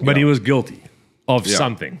 But he was guilty of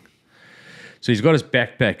something. So he's got his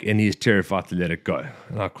backpack and he's terrified to let it go.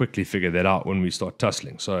 And I quickly figured that out when we start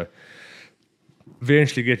tussling. So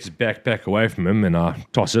eventually get his backpack away from him and I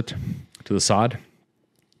toss it to the side.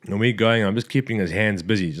 And we're going. I'm just keeping his hands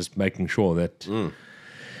busy, just making sure that.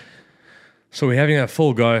 So we're having a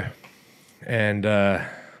full go. And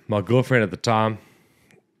my girlfriend at the time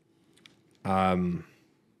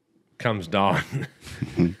comes down.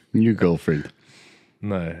 New girlfriend.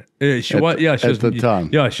 No. She was at the time.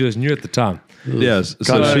 Yeah, she was new at the time. Yes.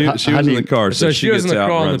 So Kind of she was in the car. So she was in gets the out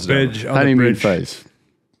car and on runs the down. bridge. Honeymoon phase.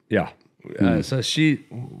 Yeah. So she,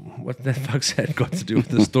 what the fuck's that got to do with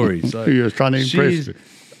the story? So He was trying to impress she's- me.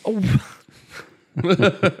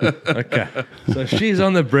 Okay. So she's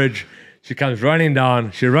on the bridge. She comes running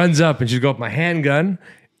down. She runs up and she's got my handgun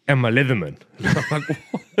and my Leatherman. I'm like,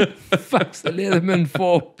 what the fuck's the Leatherman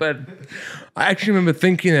for? But I actually remember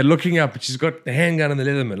thinking that, looking up, and she's got the handgun and the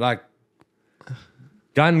Leatherman. Like,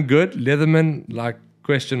 gun good, Leatherman, like,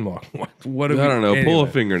 question mark. What I don't know. Pull a anyway.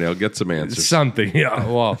 fingernail. Get some answers. Something, yeah.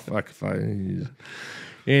 Well, fuck if I.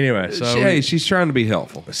 Anyway, so. Hey, she's trying to be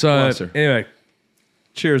helpful. So, Bless her. anyway,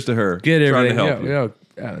 Cheers to her. get Trying everything. to help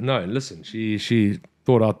you. No, listen, she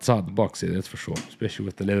thought outside the box there, that's for sure, especially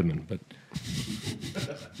with the Leatherman. But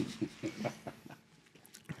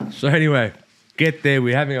so anyway, get there.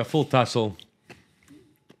 We're having a full tussle.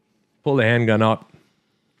 Pull the handgun out.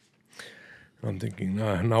 I'm thinking,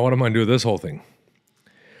 no, what am I going to do with this whole thing?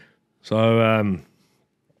 So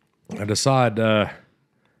I decide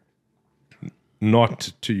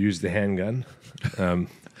not to use the handgun.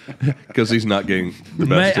 Because he's not getting the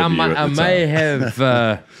best of you at the I time. may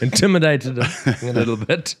have intimidated him a little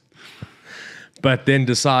bit, but then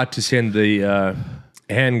decide to send the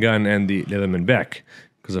handgun and the Leatherman back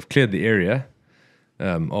because I've cleared the area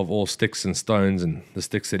of all sticks and stones and the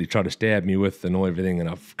sticks that he tried to stab me with and all everything. And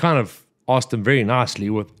I've kind of asked him very nicely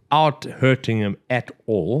without hurting him at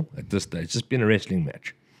all at this stage. It's just been a wrestling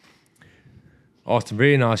match. Asked him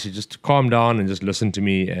very nicely just to calm down and just listen to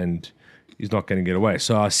me, and he's not going to get away.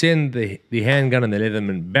 So I send the handgun and the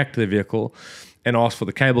Leatherman back to the vehicle and ask for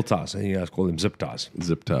the cable ties. I think you guys call them zip ties.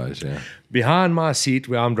 Zip ties, yeah. Behind my seat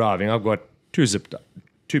where I'm driving, I've got two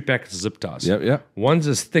packets of zip ties. Yep. One's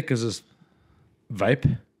as thick as this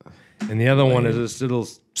vape, and the other one is this little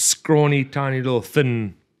scrawny, tiny, little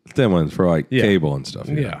thin. Thin ones for like cable and stuff.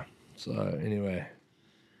 Yeah. So anyway,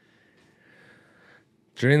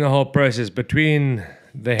 during the whole process between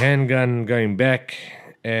the handgun going back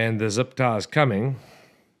and the zip ties coming,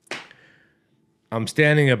 I'm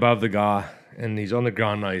standing above the guy, and he's on the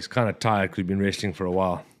ground now. He's kind of tired because we've been wrestling for a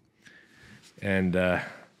while. And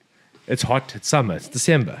it's hot. It's summer. It's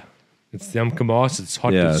December. It's the Amkamas. It's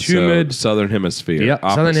hot. Yeah, it's humid. So southern hemisphere. Yeah,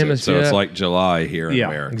 opposite. southern hemisphere. So it's like July here in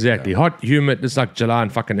America. Exactly. Hot, humid. It's like July in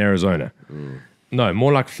fucking Arizona. No,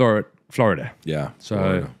 more like Florida. Yeah. So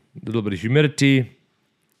Florida. a little bit of humidity.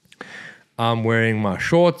 I'm wearing my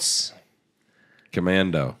shorts.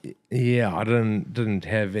 Commando. Yeah, I didn't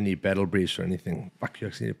have any battle briefs or anything. Fuck, you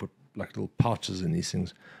actually need to put like little pouches in these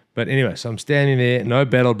things. But anyway, so I'm standing there, no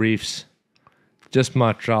battle briefs, just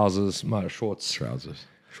my trousers, my shorts.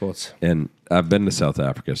 Shorts. And I've been to South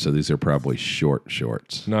Africa, so these are probably short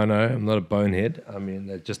shorts. No, I'm not a bonehead. I mean,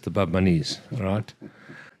 they're just above my knees, all right?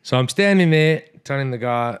 So I'm standing there, telling the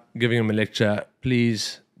guy, giving him a lecture,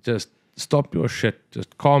 please just stop your shit,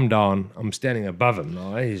 just calm down. I'm standing above him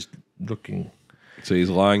now. He's looking. So he's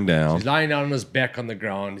lying down. He's lying down on his back on the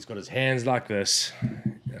ground. He's got his hands like this.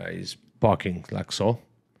 He's barking like so.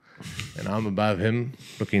 And I'm above him,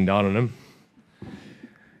 looking down on him.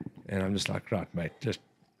 And I'm just like, right, mate, just,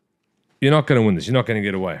 you're not going to win this. You're not going to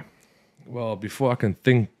get away. Well, before I can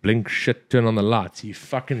think, blink, shit, turn on the lights, he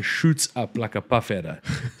fucking shoots up like a puff adder.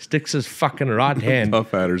 Sticks his fucking right hand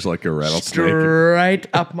Puff adder's like a rattlesnake. straight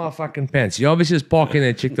up my fucking pants. He obviously is parking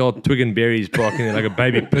there, checked the old twig and berries, parking there like a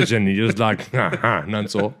baby pigeon. He just like, none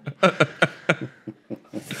so.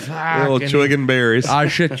 Little twig and berries. I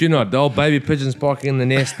shit you not. The old baby pigeon's parking in the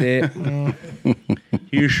nest there.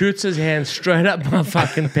 He shoots his hand straight up my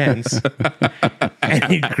fucking pants. And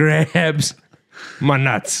he grabs my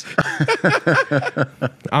nuts.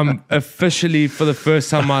 I'm officially, for the first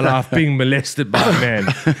time in my life, being molested by a man.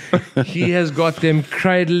 He has got them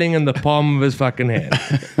cradling in the palm of his fucking hand.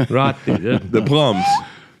 Right there. The plums.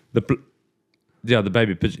 The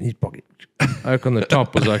baby pigeon. He's pocket. Oak on the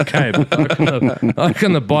top was okay, but oak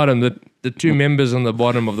on the bottom, the two members on the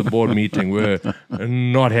bottom of the board meeting were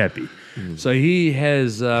not happy. So he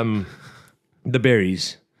has the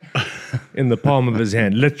berries in the palm of his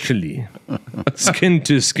hand, literally, skin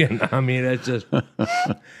to skin. I mean, that's just,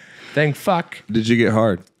 thank fuck. Did you get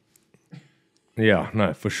hard? Yeah,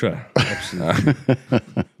 no, for sure. Absolutely.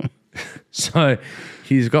 So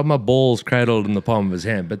he's got my balls cradled in the palm of his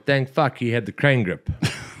hand, but thank fuck he had the crane grip.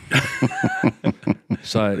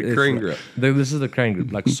 So The crane grip. This is the crane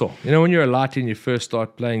grip, like so. You know, when you're a lighty and you first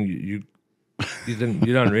start playing, you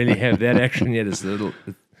don't really have that action yet. It's a little.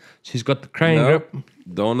 She's got the crane grip,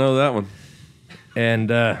 Don't know that one.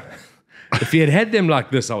 and if he had them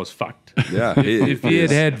like this, I was fucked. Yeah. If he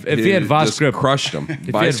had vice just grip, crushed him. if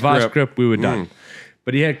he had vice grip, we were done.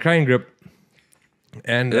 But he had crane grip,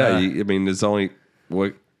 and Yeah, I mean, there's only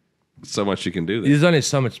so much you can do there. there's only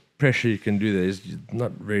so much pressure you can do there. It's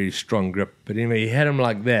not very strong grip. But anyway, he had him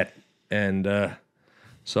like that. And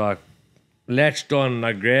so I latched on and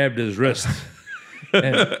I grabbed his wrist.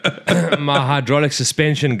 And my hydraulic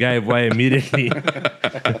suspension gave way immediately.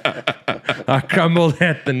 I crumbled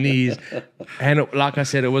at the knees. And like I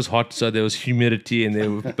said, it was hot, so there was humidity and there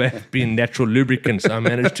were being natural lubricants. I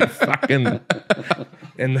managed to fucking...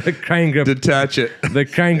 And the crane grip... Detach it. The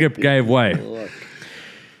crane grip gave way.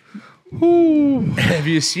 Have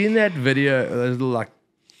you seen that video? Those little like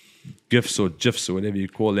GIFs or GIFs or whatever you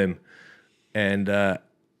call them. And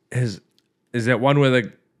is that one where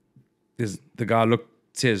the guy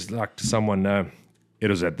says like to someone, it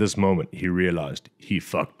was at this moment he realized he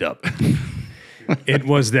fucked up. It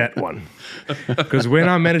was that one. Because when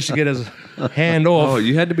I managed to get his hand off. Oh,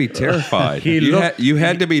 you had to be terrified. You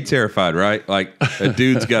had to be terrified, right? Like a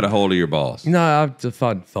dude's got a hold of your balls. No, I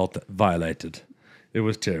felt violated. It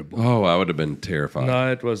was terrible. Oh, I would have been terrified.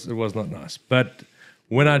 No, it was not nice. But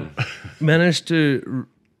when I managed to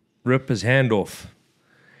rip his hand off,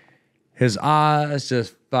 his eyes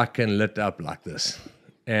just fucking lit up like this.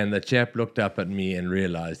 And the chap looked up at me and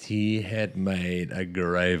realized he had made a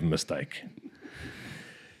grave mistake.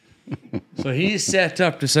 So he sat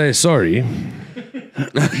up to say sorry.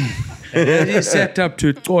 And as he sat up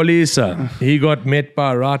to Xolisa, he got met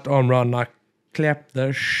by a right arm round. And I clapped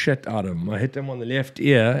the shit out of him. I hit him on the left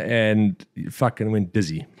ear and he fucking went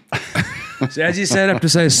dizzy. So as he sat up to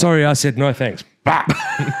say sorry, I said, no thanks. Bah!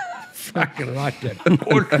 Fucking like that.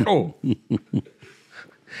 Oh,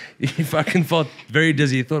 he fucking felt very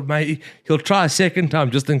dizzy. He thought, mate, he'll try a second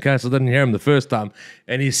time just in case I didn't hear him the first time.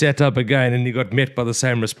 And he sat up again and he got met by the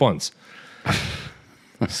same response.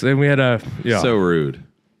 So then we had So rude.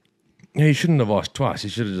 Yeah, he shouldn't have asked twice. He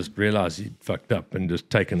should have just realized he'd fucked up and just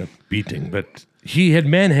taken a beating. But he had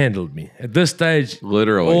manhandled me. At this stage,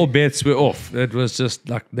 Literally. all bets were off. It was just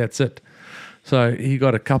like, that's it. So he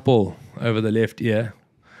got a couple over the left ear,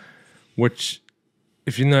 which,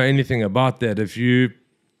 if you know anything about that, if you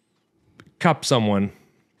cup someone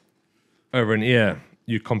over an ear,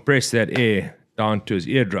 you compress that air down to his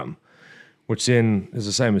eardrum, which then is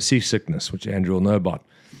the same as seasickness, which Andrew will know about.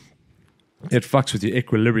 It fucks with your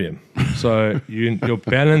equilibrium. So your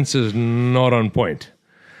balance is not on point.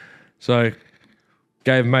 So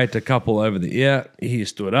gave mate a couple over the ear. He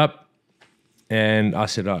stood up and I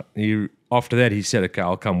said, after that, he said, okay,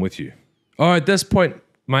 I'll come with you. Oh, at this point,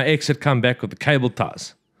 my ex had come back with the cable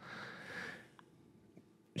ties.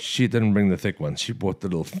 She didn't bring the thick ones. She brought the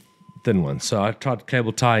little thin ones. So I tried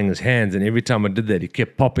cable tying his hands, and every time I did that, he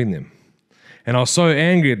kept popping them. And I was so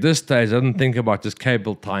angry at this stage, I didn't think about just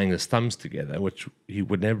cable tying his thumbs together, which he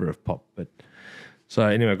would never have popped. But so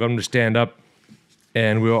anyway, I got him to stand up,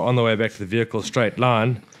 and we were on the way back to the vehicle, straight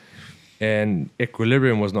line, and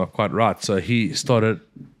equilibrium was not quite right. So he started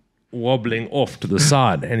wobbling off to the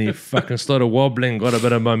side, and he fucking started wobbling, got a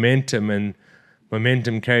bit of momentum, and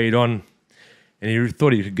momentum carried on, and he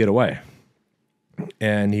thought he could get away.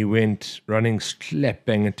 And he went running slap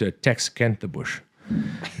bang into a taxacantha bush.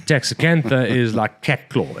 Taxacantha is like cat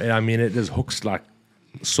claw. I mean, it just hooks like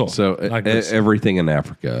saw. So like this. everything in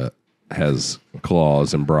Africa has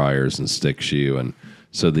claws and briars and sticks you, and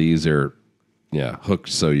so these are hooked,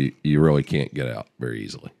 so you really can't get out very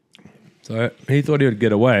easily. So he thought he would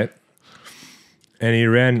get away, and he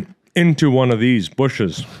ran into one of these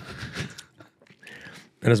bushes.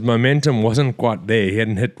 And his momentum wasn't quite there. He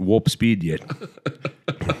hadn't hit warp speed yet.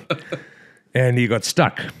 And he got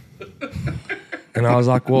stuck. And I was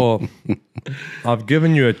like, well, I've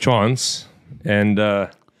given you a chance, and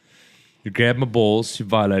you grabbed my balls, you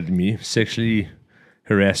violated me, sexually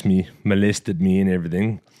harassed me, molested me and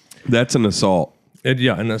everything. That's an assault.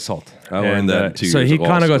 An assault. I learned that in 2 years So he of law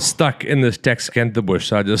kind of got school. stuck in this taxacantha bush.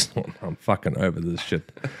 So I just thought, I'm fucking over this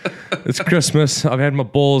shit. It's Christmas. I've had my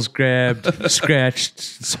balls grabbed, scratched.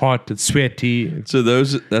 It's hot. It's sweaty. So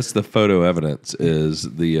that's the photo evidence is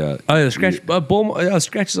the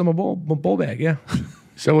Scratches on my ball bag. Yeah.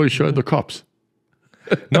 So we showed the cops.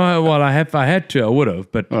 No, well, if I had to, I would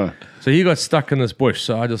have. But Oh. so he got stuck in this bush.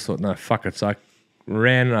 So I just thought, no, fuck it. So I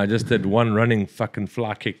ran and I just did one running fucking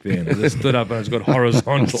fly kick there. And I just stood up and I just got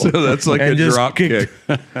horizontal. so that's like a and just drop kick.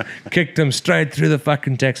 Kicked him straight through the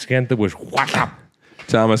fucking taxacantha bush. Whap!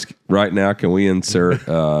 Thomas, right now, can we insert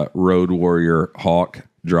Road Warrior Hawk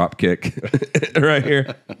drop kick right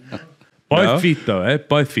here? Both No? feet though, eh?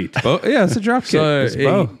 Both feet. Yeah, it's a drop kick. So It's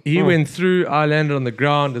bow. he went through. I landed on the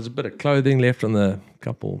ground. There's a bit of clothing left on the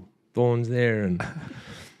couple thorns there, and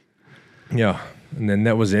yeah, and then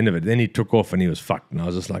that was the end of it. Then he took off and he was fucked, and I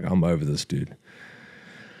was just like, I'm over this dude.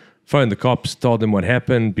 Phoned the cops, told them what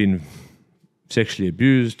happened, been sexually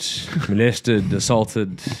abused, molested,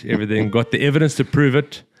 assaulted, everything. Got the evidence to prove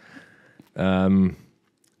it.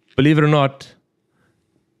 Believe it or not,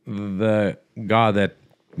 the guy that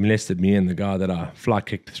molested me and the guy that I fly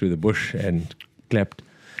kicked through the bush and clapped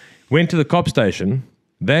went to the cop station.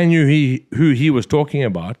 They knew who he was talking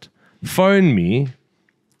about, phoned me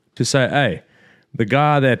to say, hey, the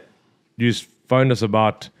guy that you phoned us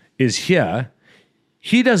about is here.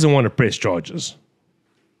 He doesn't want to press charges.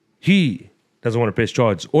 He doesn't want to press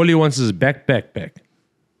charges. All he wants is his backpack back.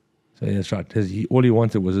 So yeah, that's right. All he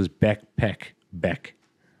wanted was his backpack back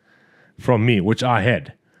from me, which I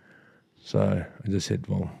had. So I just said,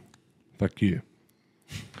 well, fuck you.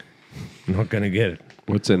 I'm not going to get it.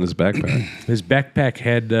 What's in his backpack? His backpack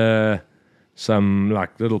had some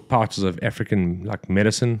like little pouches of African like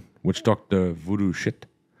medicine, witch doctor, voodoo shit,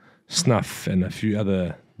 snuff, and a few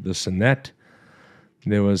other this and that.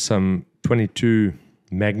 There was some 22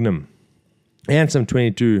 Magnum and some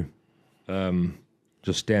 22,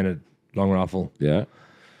 just standard long rifle Yeah.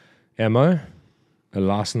 ammo, a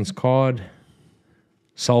license card,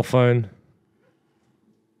 cell phone.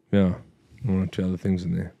 Yeah, one or two other things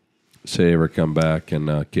in there. So you ever come back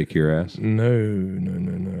and kick your ass? No.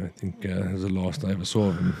 I think that was the last I ever saw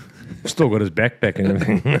of him. Still got his backpack and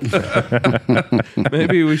everything.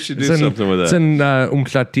 Maybe we should do something with It's that. in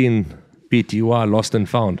Umklatin, BTY, lost and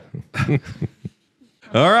found.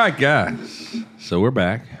 All right, guys. So we're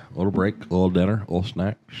back. A little break, a little dinner, a little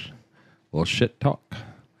snacks, a little shit talk.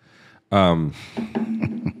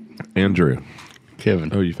 Andrew.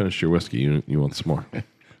 Kevin. Oh, you finished your whiskey. You want some more?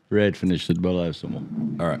 Rad finished it, but I have some more.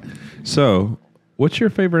 All right. So, what's your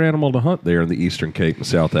favorite animal to hunt there in the Eastern Cape in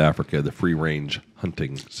South Africa, the free range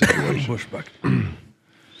hunting situation? Bushbuck.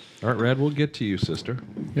 All right, Rad, we'll get to you, sister.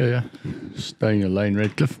 Yeah. Stay in your lane,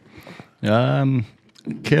 Redcliffe.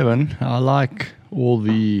 Kevin, I like all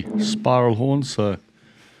the spiral horns, so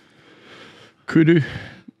kudu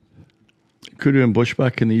and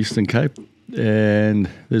bushbuck in the Eastern Cape. And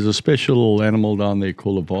there's a special animal down there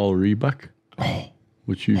called a Vaal rebuck,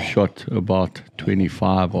 which you've shot about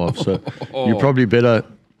 25 of. So you're probably better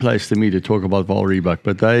placed than me to talk about Vaal rebuck.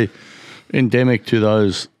 But they endemic to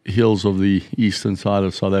those hills of the eastern side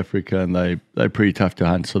of South Africa, and they're pretty tough to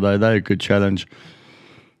hunt. So they're a good challenge.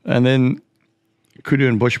 And then kudu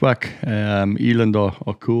and bushbuck, eland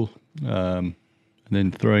are cool. And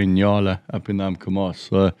then throwing nyala up in the Umkomaas.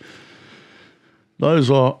 So those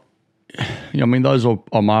are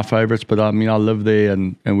my favorites, but I live there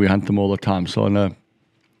and we hunt them all the time. So on a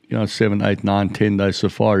 7, 8, 9, 10 day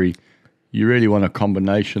safari, you really want a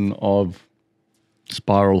combination of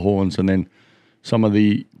spiral horns and then some of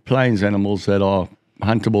the plains animals that are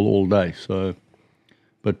huntable all day. So,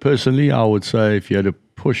 but personally, I would say if you had to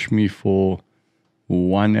push me for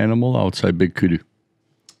one animal, I would say big kudu.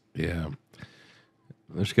 Yeah.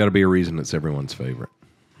 There's got to be a reason it's everyone's favorite.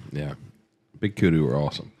 Yeah. Big kudu are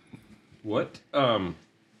awesome.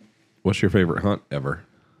 What's your favorite hunt ever,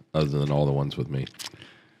 other than all the ones with me?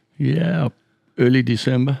 Yeah, early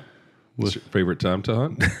December. What's your favorite time to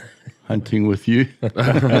hunt? Hunting with you.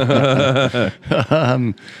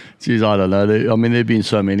 Geez, I don't know. There've been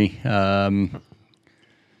so many. Well,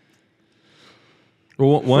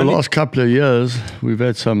 For the last couple of years, we've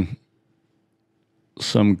had some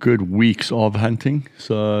good weeks of hunting.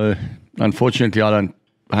 So, unfortunately, I don't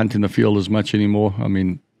hunt in the field as much anymore.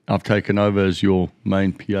 I've taken over as your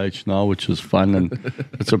main PH now, which is fun and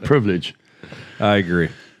it's a privilege. I agree.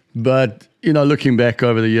 But, looking back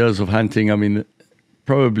over the years of hunting,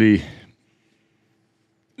 probably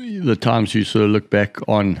the times you sort of look back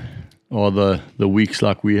on are the weeks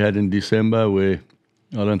like we had in December where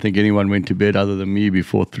I don't think anyone went to bed other than me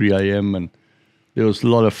before 3 a.m. And there was a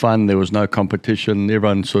lot of fun. There was no competition.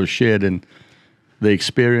 Everyone sort of shared in the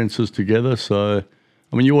experiences together. So,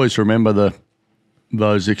 you always remember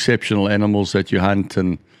those exceptional animals that you hunt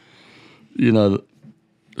and,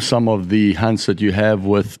 some of the hunts that you have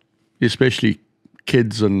with especially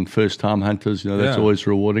kids and first-time hunters, that's always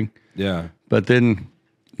rewarding. Yeah. But then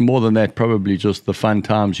more than that, probably just the fun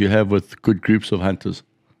times you have with good groups of hunters.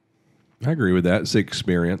 I agree with that. It's the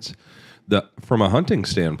experience. From a hunting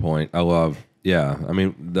standpoint, I love,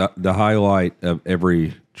 the highlight of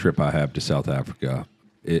every trip I have to South Africa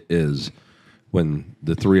is when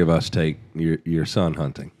the three of us take your son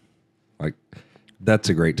hunting. Like, that's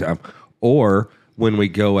a great time. Or when we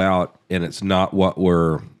go out and it's not what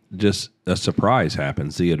just a surprise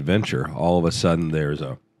happens, the adventure. All of a sudden there's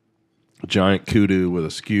a giant kudu with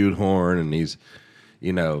a skewed horn and he's,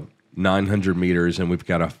 900 meters and we've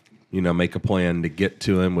got to, make a plan to get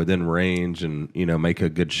to him within range and, make a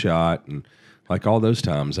good shot. And like all those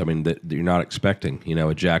times, that you're not expecting,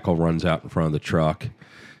 a jackal runs out in front of the truck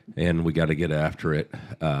and we got to get after it.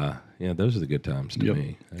 Those are the good times to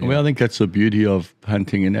me. Yeah. I think that's the beauty of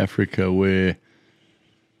hunting in Africa where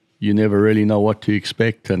you never really know what to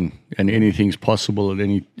expect and anything's possible at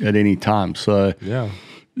any time. So,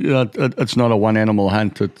 it's not a one animal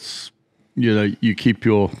hunt. It's, you keep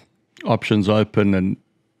your options open, and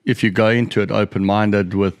if you go into it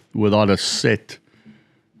open-minded without a set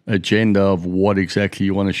agenda of what exactly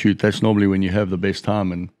you want to shoot, that's normally when you have the best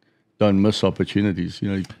time and don't miss opportunities.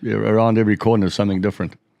 Around every corner is something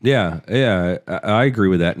different. Yeah, I agree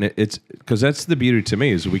with that. And it's because that's the beauty to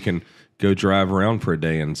me is we can go drive around for a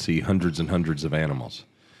day and see hundreds and hundreds of animals.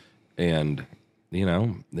 And,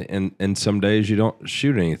 and some days you don't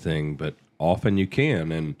shoot anything, but often you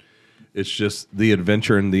can. And it's just the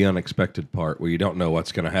adventure and the unexpected part where you don't know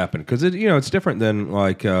what's going to happen. Because, it's different than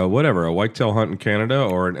like, a whitetail hunt in Canada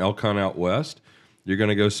or an elk hunt out west. You're going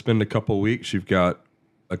to go spend a couple weeks. You've got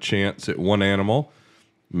a chance at one animal.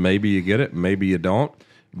 Maybe you get it, maybe you don't.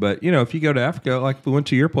 But, you know, if you go to Africa, like if we went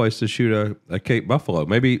to your place to shoot a Cape buffalo,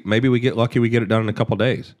 maybe we get lucky, we get it done in a couple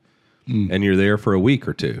days. And you're there for a week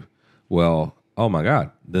or two. Well, oh my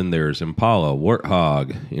God. Then there's impala,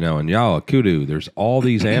 warthog, you know, and nyala, kudu. There's all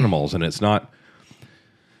these animals, and it's not, you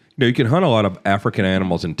know, you can hunt a lot of African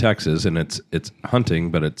animals in Texas, and it's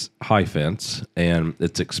hunting, but it's high fence and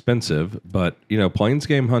it's expensive. But, you know, plains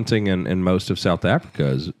game hunting in most of South Africa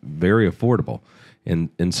is very affordable.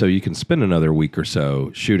 And so you can spend another week or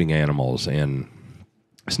so shooting animals, and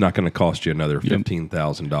it's not going to cost you another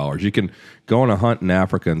 $15,000. You can go on a hunt in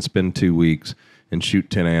Africa and spend 2 weeks and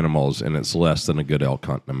shoot 10 animals, and it's less than a good elk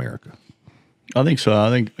hunt in America. I think so.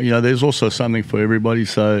 I think, you know, there's also something for everybody.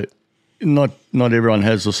 So not everyone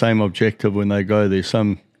has the same objective when they go there.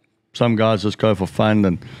 Some guys just go for fun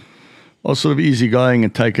and are sort of easygoing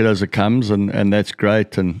and take it as it comes, and that's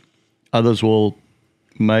great. And others will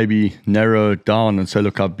maybe narrow it down and say,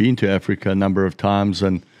 look, I've been to Africa a number of times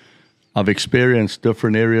and I've experienced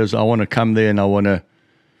different areas. I want to come there and I want to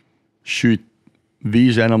shoot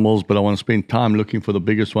these animals, but I want to spend time looking for the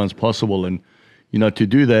biggest ones possible. And, you know, to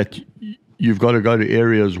do that, you've got to go to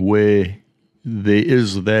areas where there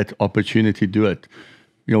is that opportunity to do it.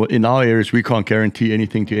 You know, in our areas, we can't guarantee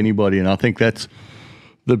anything to anybody. And I think that's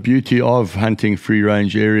the beauty of hunting free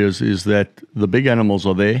range areas, is that the big animals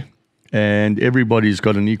are there and everybody's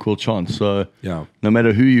got an equal chance. So no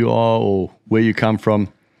matter who you are or where you come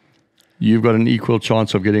from, you've got an equal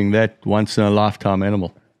chance of getting that once-in-a-lifetime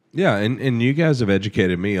animal. Yeah, and you guys have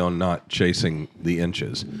educated me on not chasing the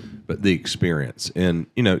inches, but the experience. And,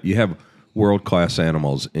 you know, you have world-class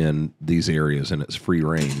animals in these areas, and it's free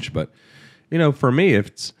range. But, you know, for me,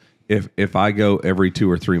 if I go every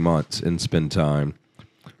 2 or 3 months and spend time,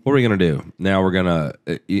 what are we going to do? Now we're going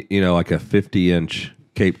to, you know, like a 50-inch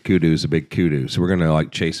Cape kudu is a big kudu. So we're going to,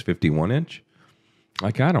 like, chase 51-inch?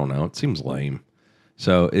 Like, I don't know. It seems lame.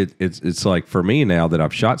 So it's like, for me now that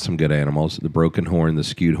I've shot some good animals, the broken horn, the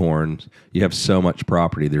skewed horns, you have so much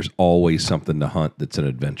property. There's always something to hunt that's an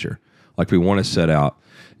adventure. Like, we want to set out,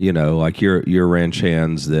 you know, like your ranch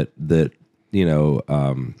hands that you know,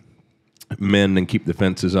 mend and keep the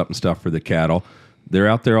fences up and stuff for the cattle. They're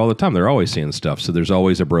out there all the time. They're always seeing stuff. So there's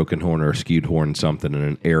always a broken horn or a skewed horn, something in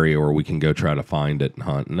an area where we can go try to find it and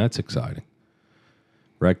hunt, and that's exciting.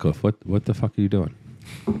 Radcliffe, what the fuck are you doing?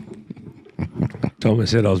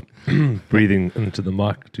 Thomas said I was breathing into the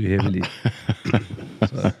mic too heavily.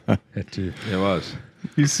 So I had to. It was.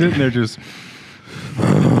 He's sitting there just.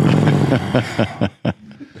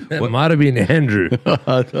 It might have been Andrew.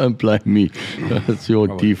 Don't blame me. That's your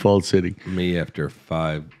default setting. Me after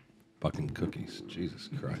 5 fucking cookies. Jesus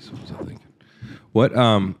Christ, what was I thinking? What,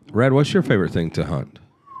 Rad, what's your favorite thing to hunt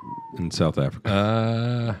in South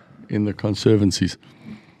Africa? In the conservancies.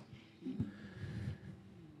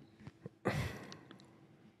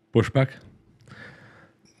 Bushbuck.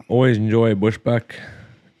 Always enjoy a bushbuck,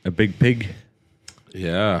 a big pig,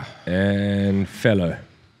 Yeah. and fellow.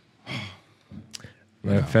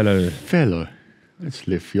 No, Fellow. That's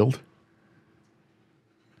left field.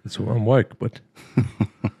 That's what I'm woke, but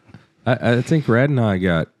I think Rad and I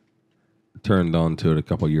got turned on to it a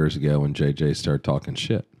couple years ago when JJ started talking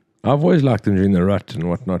shit. I've always liked them during the rut and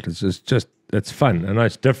whatnot. It's just it's fun. I know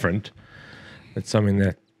it's different. It's something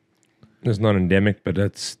that is not endemic, but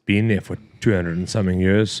it's been there for 200 and something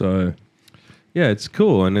years. So Yeah, it's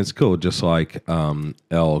cool, and it's cool just like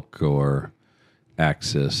elk or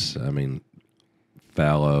axis. I mean,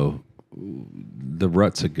 fallow. The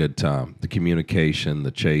rut's a good time. The communication,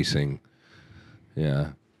 the chasing.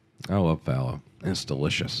 Yeah, I love fallow. It's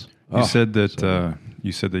delicious. You said that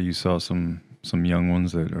you saw some young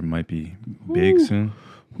ones that might be big soon.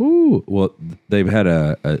 Ooh, well, they've had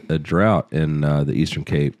a drought in the Eastern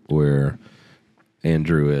Cape where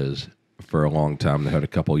Andrew is for a long time. They had a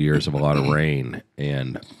couple years of a lot of rain,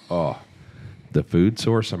 and the food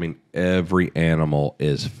source. I mean, every animal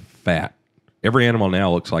is fat. Every animal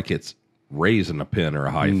now looks like it's raised in a pen or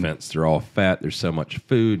a high fence. They're all fat. There's so much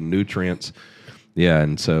food, nutrients. Yeah,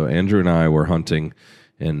 and so Andrew and I were hunting,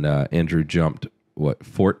 and Andrew jumped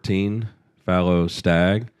 14 fallow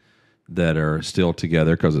stag that are still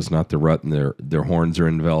together because it's not the rut, and their horns are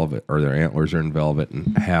in velvet, or their antlers are in velvet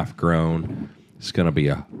and half grown. It's going to be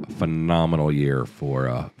a phenomenal year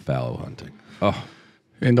for fallow hunting. Oh,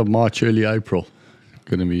 End of March, early April.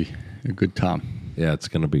 Going to be a good time. yeah, it's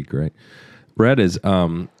going to be great. Red is,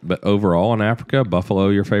 but overall in Africa, buffalo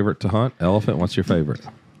your favorite to hunt? Elephant, what's your favorite?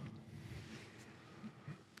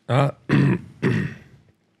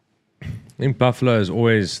 in buffalo there's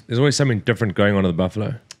always something different going on in the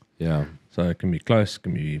buffalo. Yeah. So it can be close,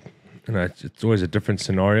 can be it's always a different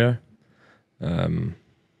scenario.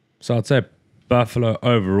 So I'd say buffalo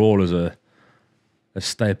overall is a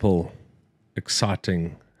staple,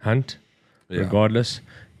 exciting hunt, regardless.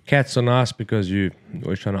 Cats are nice because you're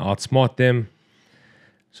always trying to outsmart them.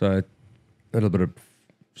 So a little bit of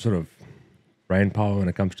sort of brain power when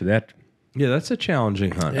it comes to that. Yeah, that's a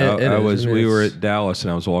challenging hunt. We were at Dallas,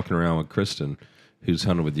 and I was walking around with Kristen, who's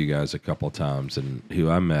hunted with you guys a couple of times, and who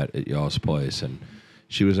I met at y'all's place, and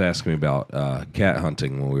she was asking me about cat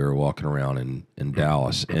hunting when we were walking around in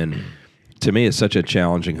Dallas. And to me, it's such a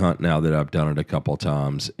challenging hunt now that I've done it a couple of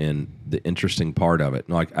times. And the interesting part of it,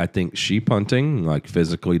 like I think sheep hunting, like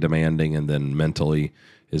physically demanding and then mentally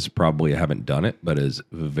is probably, I haven't done it, but is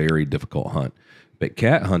a very difficult hunt. But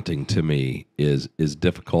cat hunting to me is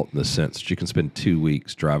difficult in the sense that you can spend 2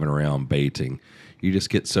 weeks driving around baiting. You just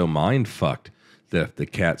get so mind fucked that if the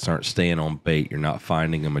cats aren't staying on bait, you're not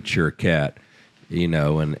finding a mature cat.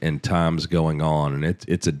 And time's going on, and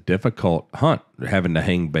it's a difficult hunt, having to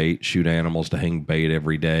hang bait, shoot animals to hang bait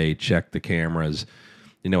every day, check the cameras.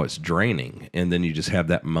 It's draining, and then you just have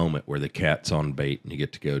that moment where the cat's on bait, and you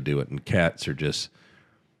get to go do it. And cats are just,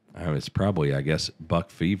 it's probably, I guess, buck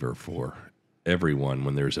fever for everyone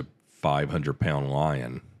when there's a 500-pound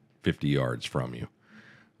lion 50 yards from you,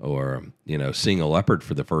 or seeing a leopard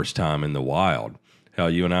for the first time in the wild. Hell,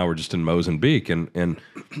 you and I were just in Mozambique, and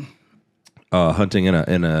hunting in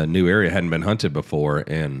a new area, hadn't been hunted before,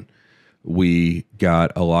 and we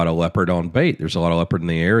got a lot of leopard on bait. There's a lot of leopard in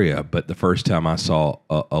the area, but the first time I saw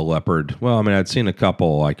a leopard, I'd seen a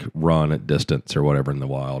couple like run at distance or whatever in the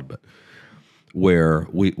wild, but where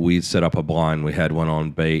we set up a blind, we had one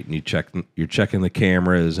on bait, and you're checking the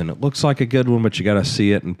cameras, and it looks like a good one, but you got to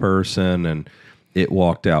see it in person, and it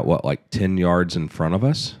walked out like 10 yards in front of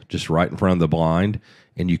us, just right in front of the blind,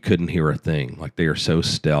 and you couldn't hear a thing. Like they are so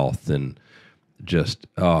stealth and just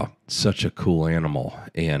such a cool animal,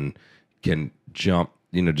 and can jump,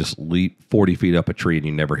 just leap 40 feet up a tree and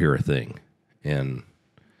you never hear a thing. And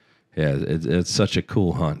yeah, it's such a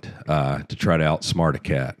cool hunt to try to outsmart a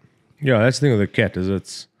cat. Yeah, that's the thing with the cat is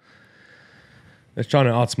it's trying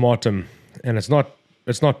to outsmart him, and it's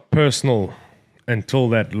not personal until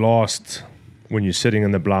that last, when you're sitting in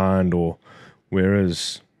the blind, or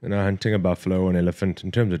whereas hunting a buffalo or an elephant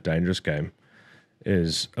in terms of dangerous game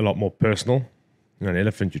is a lot more personal. An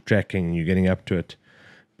elephant, you're tracking, you're getting up to it.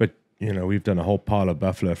 But, we've done a whole pile of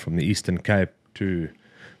buffalo from the Eastern Cape to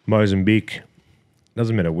Mozambique.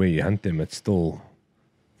 Doesn't matter where you hunt them, it's still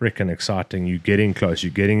freaking exciting. You're getting close,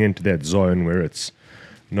 you're getting into that zone where it's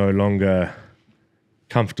no longer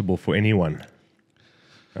comfortable for anyone.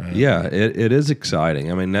 Yeah, it is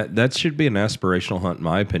exciting. I mean, that should be an aspirational hunt, in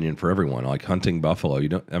my opinion, for everyone. Like hunting buffalo,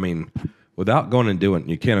 without going and doing it,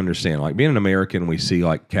 you can't understand. Like being an American, we see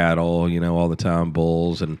like cattle, all the time,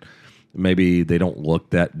 bulls, and maybe they don't look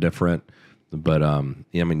that different. But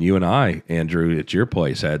you and I, Andrew, at your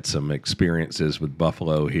place, had some experiences with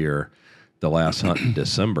buffalo here the last hunt in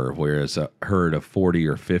December, where it's a herd of 40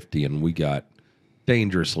 or 50, and we got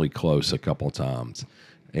dangerously close a couple times.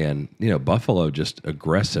 And buffalo just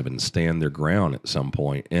aggressive and stand their ground at some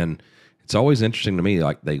point. And it's always interesting to me,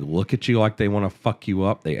 like they look at you like they want to fuck you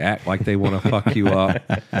up. They act like they want to fuck you up.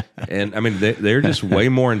 And they're just way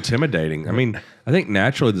more intimidating. I think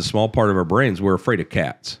naturally the small part of our brains, we're afraid of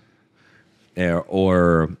cats.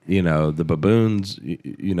 Or the baboons,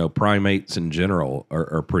 primates in general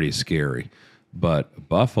are pretty scary. But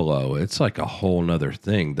buffalo, it's like a whole nother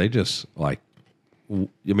thing. They just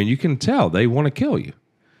you can tell they want to kill you.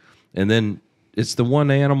 And then it's the one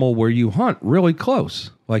animal where you hunt really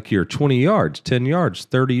close, like you're 20 yards, 10 yards,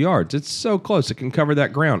 30 yards. It's so close. It can cover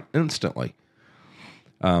that ground instantly.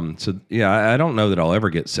 I don't know that I'll ever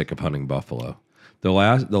get sick of hunting buffalo. The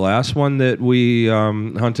last one that we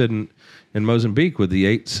hunted in Mozambique with the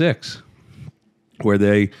 8.6, where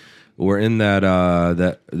they were in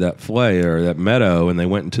that flay or that meadow, and they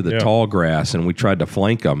went into the tall grass, and we tried to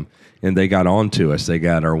flank them. And they got onto us. They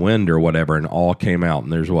got our wind or whatever, and all came out.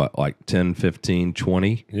 And there's like 10, 15,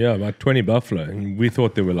 20? Yeah, about 20 buffalo. And we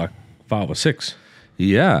thought there were like 5 or 6.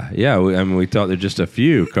 Yeah. We thought there were just a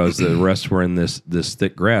few because the rest were in this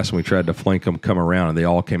thick grass, and we tried to flank them, come around, and they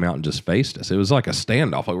all came out and just faced us. It was like a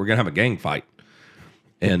standoff. Like we're going to have a gang fight.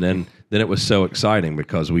 And then it was so exciting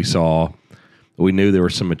because we knew there were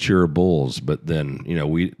some mature bulls, but then,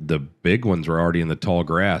 the big ones were already in the tall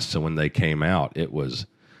grass. So when they came out, it was...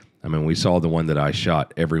 we saw the one that I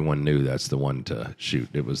shot. Everyone knew that's the one to shoot.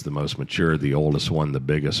 It was the most mature, the oldest one, the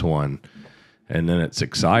biggest one. And then it's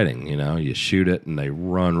exciting, You shoot it, and they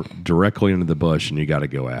run directly into the bush, and you got to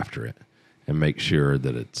go after it and make sure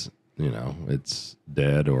that it's, it's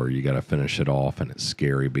dead, or you got to finish it off, and it's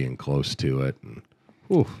scary being close to it. And,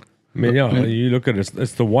 I mean, you look at it.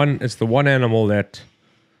 It's the one animal that,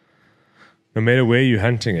 no matter where you're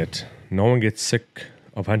hunting it, no one gets sick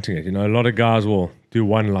of hunting it. A lot of guys will do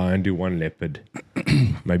one lion, do one leopard,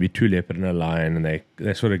 maybe 2 leopard and a lion, and they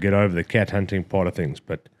sort of get over the cat hunting part of things.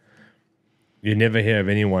 But you never hear of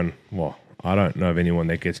anyone. Well, I don't know of anyone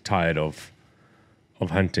that gets tired of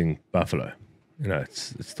hunting buffalo.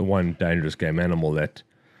 It's the one dangerous game animal that,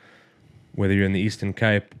 whether you're in the Eastern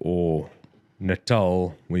Cape or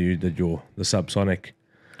Natal, where you did the subsonic,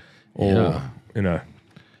 or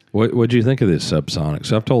What do you think of this subsonic?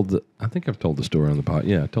 So I think I've told the story on the pod.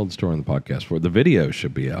 Yeah, I told the story on the podcast before. The video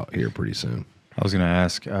should be out here pretty soon. I was going to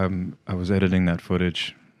ask. I was editing that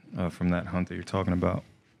footage from that hunt that you're talking about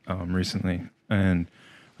recently, and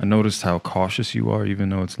I noticed how cautious you are, even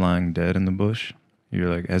though it's lying dead in the bush. You're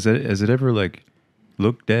like, has it ever like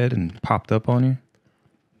looked dead and popped up on you?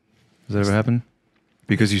 Has that ever happened?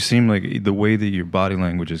 Because you seem like the way that your body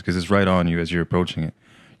language is, because it's right on you as you're approaching it.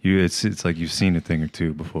 It's like you've seen a thing or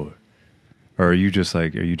two before, or are you just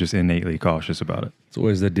innately cautious about it? It's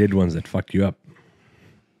always the dead ones that fuck you up.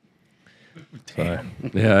 So,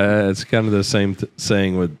 yeah, it's kind of the same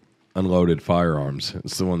saying with unloaded firearms.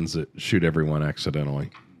 It's the ones that shoot everyone accidentally.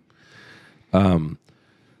 Well,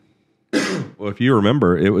 if you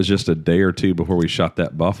remember, it was just a day or two before we shot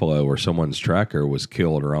that buffalo where someone's tracker was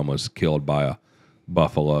killed or almost killed by a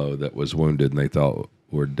buffalo that was wounded, and they thought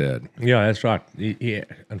were dead. Yeah, that's right. He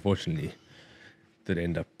unfortunately did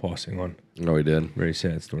end up passing on. Oh, he did. Very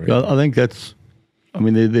sad story. Yeah, I think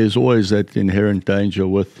there's always that inherent danger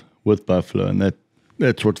with buffalo, and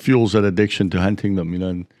that's what fuels that addiction to hunting them.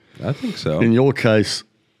 And I think so. in your case,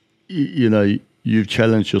 you've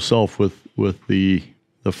challenged yourself with the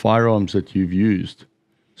firearms that you've used.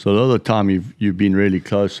 So the other time you've been really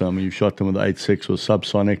close. You've shot them with 8.6 or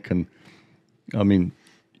subsonic, and I mean,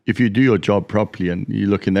 if you do your job properly, and you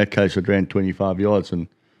look in that case, it ran 25 yards, and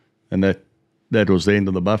that was the end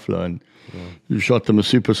of the buffalo. And you shot them a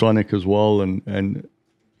supersonic as well, and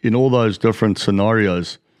in all those different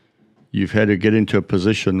scenarios, you've had to get into a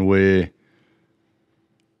position where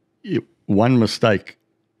one mistake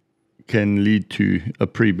can lead to a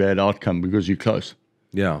pretty bad outcome because you're close.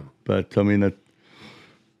 Yeah. But I mean,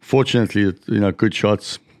 fortunately, good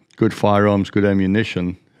shots, good firearms, good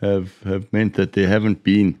ammunition have meant that there haven't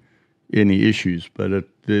been any issues, but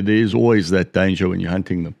there is always that danger when you're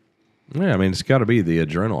hunting them. Yeah, I mean, it's got to be the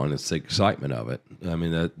adrenaline. It's the excitement of it. I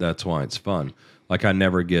mean, that's why it's fun. Like, I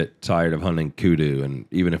never get tired of hunting kudu, and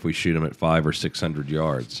even if we shoot them at 500 or 600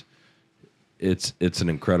 yards, it's an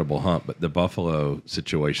incredible hunt. But the buffalo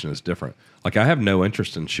situation is different. Like, I have no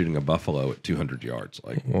interest in shooting a buffalo at 200 yards.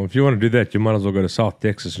 Like, well, if you want to do that, you might as well go to South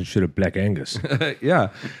Texas and shoot a black Angus. yeah,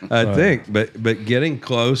 I think. But getting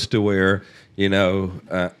close to where,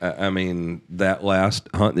 I mean, that last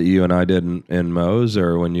hunt that you and I did in Moe's,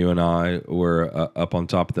 or when you and I were up on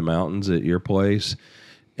top of the mountains at your place,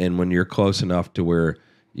 and when you're close enough to where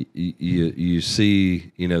you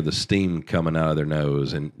see, the steam coming out of their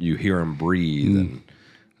nose, and you hear them breathe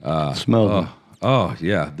and smell them. Oh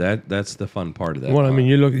yeah, that's the fun part of that. Well, I mean,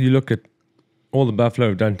 you look at all the buffalo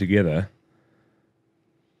we've done together.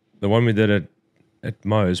 The one we did at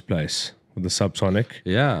Moe's place with the subsonic.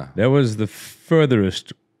 Yeah, that was the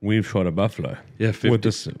furthest we've shot a buffalo. Yeah,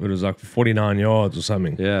 50. It was like 49 yards or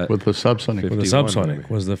something. Yeah, with the subsonic. With the subsonic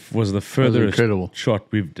was the furthest shot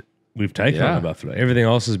we've taken on a buffalo. Everything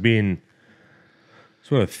else has been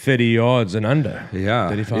sort of 30 yards and under. Yeah.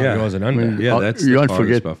 35 yards and under. I mean, that's you the don't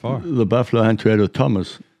forget by far. the buffalo hunt we had with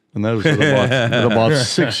Thomas, and that was at about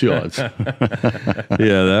 6 yards.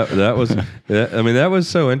 Yeah, that was. I mean, that was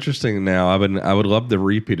so interesting. Now I would love the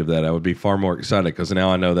repeat of that. I would be far more excited because now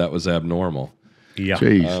I know that was abnormal. Yeah.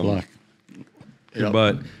 Jeez, Yep.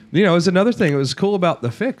 But it's another thing. It was cool about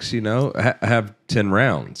the fix. I have 10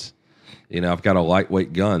 rounds. I've got a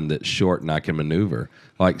lightweight gun that's short and I can maneuver.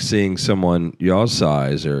 Like seeing someone y'all's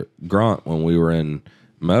size or Grunt when we were in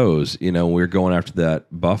Moe's, we were going after that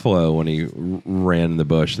buffalo when he ran in the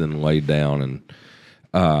bush, then laid down,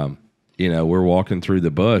 and we're walking through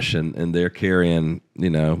the bush, and they're carrying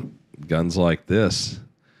guns like this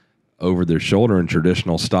over their shoulder in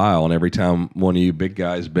traditional style, and every time one of you big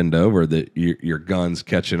guys bend over, that your gun's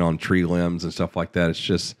catching on tree limbs and stuff like that.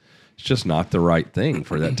 It's just not the right thing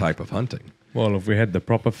for that type of hunting. Well, if we had the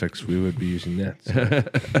proper fix, we would be using that. So.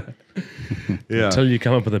 Yeah. Until you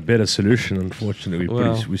come up with a better solution, unfortunately,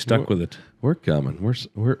 we stuck with it. We're coming.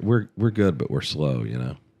 We're good, but we're slow.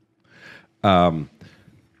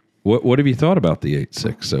 What have you thought about the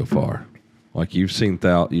 8.6 so far? Like you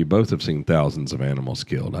both have seen thousands of animals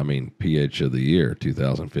killed. I mean, PH of the year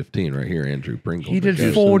 2015, right here, Andrew Pringle. He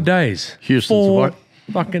did 4 days. Houston's 4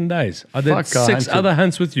 fucking days. I did 6 other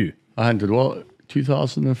hunts with you. I hunted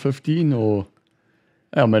 2015 or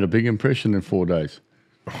I made a big impression in 4 days.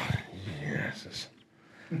 Yes.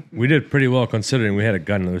 We did pretty well considering we had a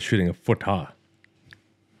gun that was shooting a foot high.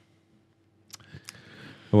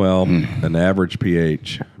 Well, an average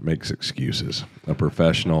PH makes excuses. A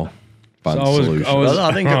professional finds solutions.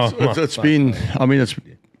 I think it's been. I mean,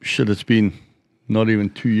 it's been not even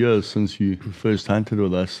 2 years since you first hunted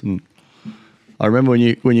with us, and I remember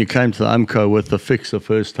when you came to the UMCO with the fix the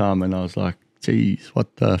first time, and I was like, "Geez,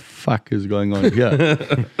 what the fuck is going on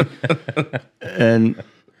here?" And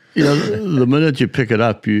the minute you pick it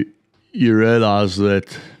up, you realize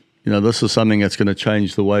that this is something that's going to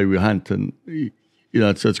change the way we hunt, and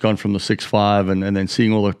it's gone from the 6.5, and then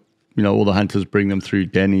seeing all the hunters bring them through,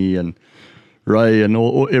 Danny and Ray and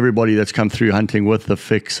all everybody that's come through hunting with the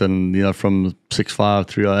fix, and from 6.5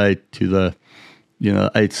 through 8 to the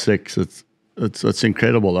 8.6. It's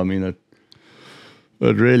incredible. I mean, it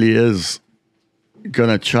really is going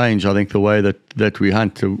to change, I think, the way that we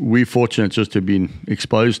hunt. We're fortunate just to have been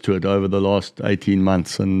exposed to it over the last 18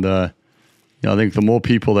 months, and I think the more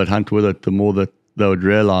people that hunt with it, the more that they would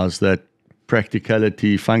realize that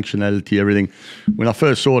practicality, functionality, everything. When I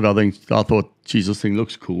first saw it, I thought, geez, this thing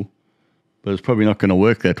looks cool, but it's probably not going to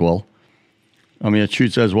work that well. I mean, it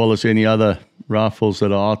shoots as well as any other rifles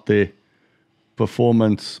that are out there.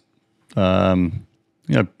 Performance, a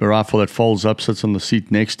rifle that folds up, sits on the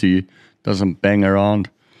seat next to you, doesn't bang around.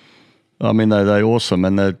 I mean, they're awesome,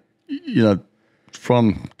 and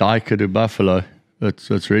from Dyker to Buffalo,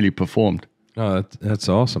 it's really performed. Oh, that's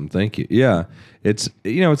awesome. Thank you. Yeah, it's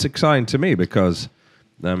exciting to me because,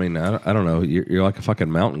 I mean, I don't know. You're like a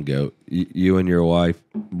fucking mountain goat. You and your wife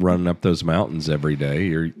running up those mountains every day.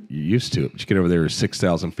 You're used to it. But you get over there,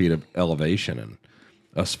 6,000 feet of elevation, and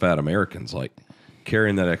us fat Americans, like,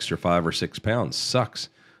 carrying that extra 5 or 6 pounds sucks.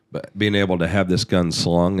 But being able to have this gun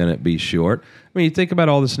slung and it be short. I mean, you think about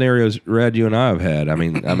all the scenarios, Rad, you and I have had. I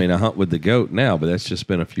mean, I hunt with the goat now, but that's just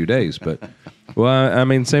been a few days. But, well, I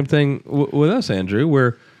mean, same thing with us, Andrew.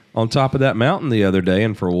 We're on top of that mountain the other day,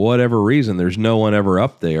 and for whatever reason, there's no one ever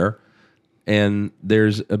up there. And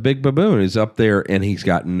there's a big baboon. He's up there, and he's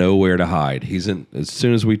got nowhere to hide. As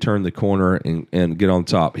soon as we turn the corner and get on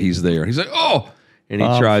top, he's there. He's like, oh! And he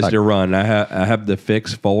tries to run. I have the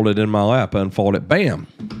fix folded in my lap, unfold it, bam.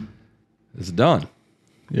 It's done.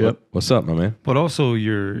 Yep. What's up, my man? But also,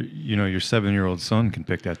 your 7-year-old son can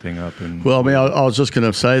pick that thing up. And well, I mean, I was just going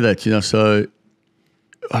to say that, so,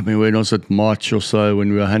 I mean, when I was at March or so,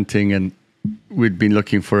 when we were hunting, and we'd been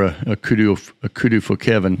looking for a kudu for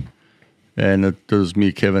Kevin, and it was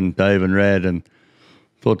me, Kevin, Dave, and Rad, and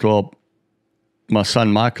thought, well, my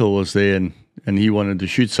son Michael was there, and he wanted to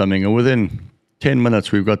shoot something, and within 10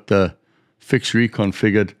 minutes, we've got the fix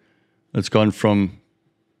reconfigured. It's gone from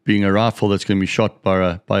being a rifle that's going to be shot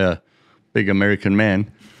by a big American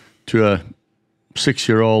man to a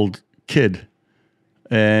 6-year-old kid.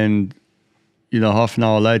 And, half an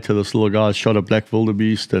hour later, this little guy shot a black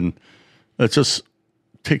wildebeest, and it just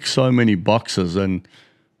ticks so many boxes. And,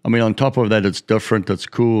 I mean, on top of that, it's different, it's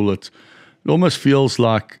cool. It almost feels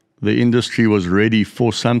like the industry was ready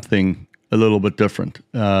for something a little bit different.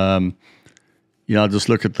 I just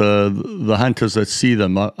look at the hunters that see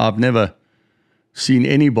them. I've never seen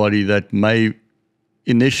anybody that may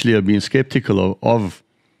initially have been skeptical of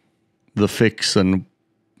the fix and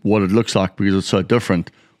what it looks like because it's so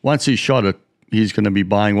different. Once he's shot it, he's going to be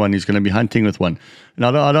buying one. He's going to be hunting with one. And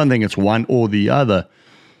I don't think it's one or the other,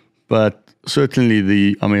 but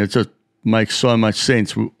certainly it just makes so much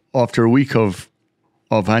sense. After a week of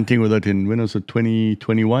hunting with it when was it,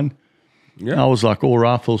 2021? Yeah. I was like, all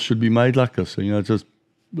rifles should be made like this.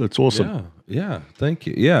 It's awesome. Yeah. Thank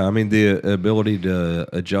you. Yeah. I mean, the ability to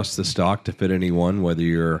adjust the stock to fit anyone, whether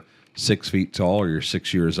you're 6 feet tall or you're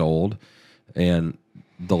 6 years old, and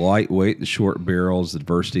the lightweight, the short barrels, the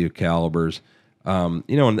diversity of calibers. And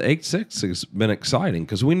the 8.6 has been exciting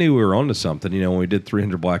because we knew we were onto something. When we did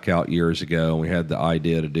 300 Blackout years ago, and we had the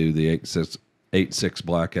idea to do the 8.6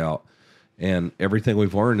 Blackout, and everything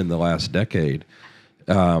we've learned in the last decade.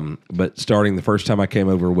 But starting the first time I came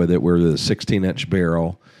over with it, we were the 16-inch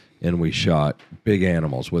barrel, and we shot big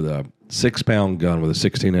animals with a 6-pound gun with a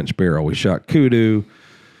 16-inch barrel. We shot kudu,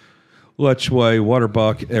 lechwe,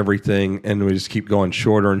 waterbuck, everything, and we just keep going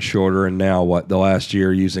shorter and shorter. And now, the last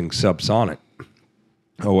year using subsonic.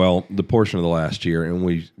 Oh, well, the portion of the last year, and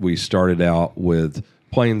we started out with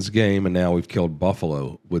plains game, and now we've killed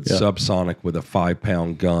buffalo with subsonic with a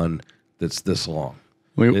 5-pound gun that's this long.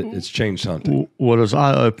 I mean, It's changed hunting. what was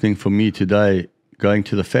eye-opening for me today, going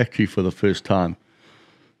to the factory for the first time,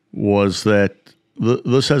 was that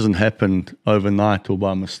this hasn't happened overnight or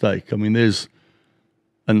by mistake. I mean, there's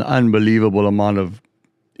an unbelievable amount of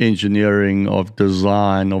engineering, of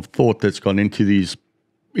design, of thought that's gone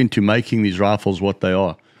into making these rifles what they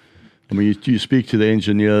are. I mean, you speak to the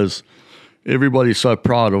engineers, everybody's so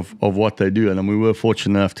proud of what they do. And we were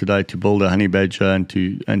fortunate enough today to build a honey badger and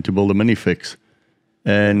to build a minifix.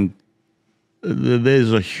 And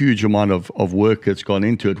there's a huge amount of work that's gone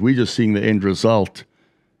into it. We're just seeing the end result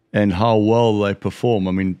and how well they perform.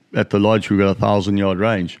 I mean, at the lodge, we've got a 1,000-yard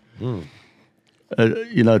range. You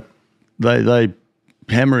know, they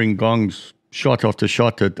hammering gongs shot after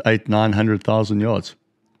shot at 800,000-900,000 yards.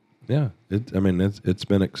 Yeah, it's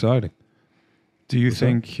been exciting. Do you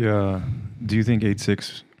think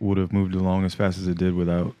 8.6 would have moved along as fast as it did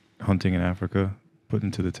without hunting in Africa put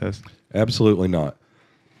into the test? Absolutely not.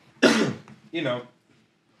 You know,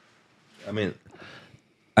 I mean,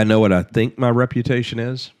 I know what I think my reputation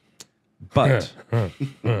is, but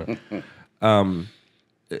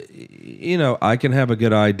you know, I can have a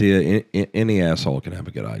good idea. Any asshole can have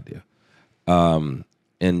a good idea.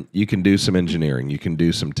 And you can do some engineering. You can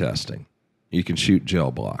do some testing. You can shoot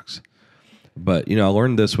gel blocks. But, you know, I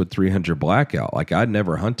learned this with 300 Blackout. Like, I'd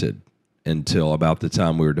never hunted until about the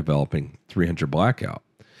time we were developing 300 Blackout.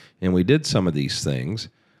 And we did some of these things.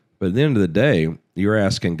 But at the end of the day, you're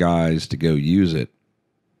asking guys to go use it,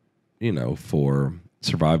 you know, for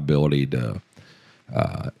survivability, to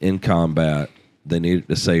in combat. They need it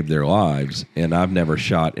to save their lives. And I've never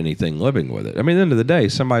shot anything living with it. I mean, at the end of the day,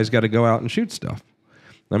 somebody's got to go out and shoot stuff.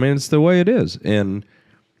 I mean, it's the way it is. And,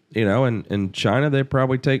 you know, in China, they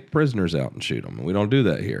probably take prisoners out and shoot them. We don't do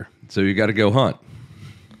that here. So you got to go hunt.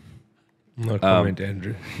 No comment,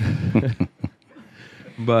 Andrew.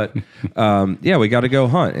 But, yeah, we got to go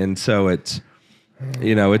hunt. And so it's,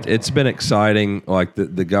 you know, it's been exciting, like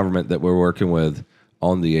the government that we're working with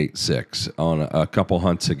on the 8.6 on a couple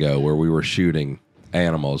hunts ago where we were shooting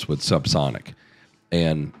animals with subsonic.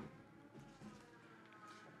 And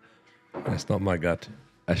That's not my gut.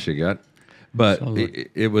 that's your gut. But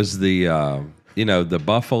it was the, you know, the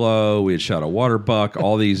buffalo. We had shot a water buck,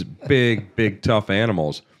 all these big, tough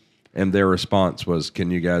animals. And their response was,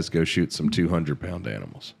 can you guys go shoot some 200-pound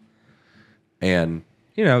animals? And,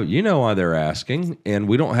 you know why they're asking. And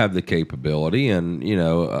we don't have the capability. And, you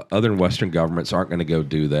know, other Western governments aren't going to go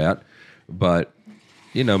do that. But,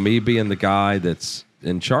 you know, me being the guy that's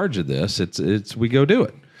in charge of this, it's we go do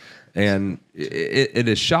it. And it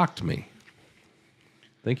has shocked me.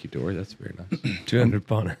 Thank you, Dory. That's very nice.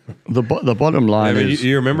 200-pounder. The bottom line I mean, is...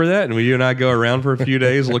 you remember that? And you and I go around for a few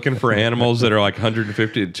days looking for animals that are like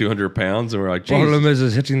 150 to 200 pounds. And we're like, Problem geez.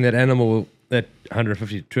 is hitting that animal, that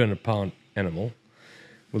 150 to 200-pound animal,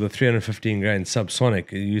 with a 315 grain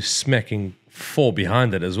subsonic, you're smacking 4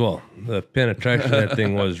 behind it as well. The penetration of that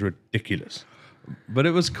thing was ridiculous. But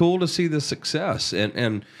it was cool to see the success.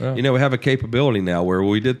 And you know, we have a capability now where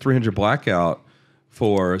we did 300 Blackout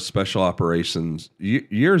for special operations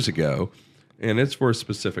years ago, and it's for a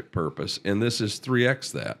specific purpose. And this is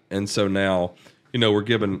 3x that. And so now, you know, we're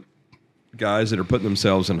giving guys that are putting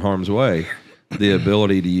themselves in harm's way the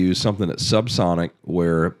ability to use something that's subsonic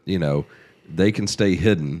where, you know, they can stay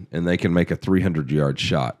hidden and they can make a 300-yard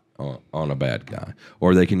shot on a bad guy.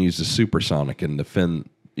 Or they can use the supersonic and defend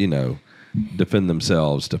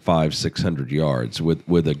themselves to 500-600 yards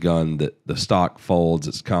with a gun that the stock folds,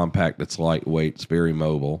 it's compact, it's lightweight, it's very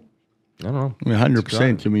mobile. I don't know. I mean,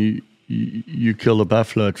 100%. I mean, you kill a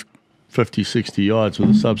buffalo at 50, 60 yards with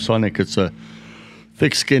a subsonic. It's a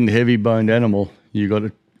thick-skinned, heavy-boned animal. You got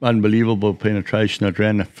an unbelievable penetration. It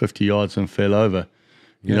ran 50 yards and fell over.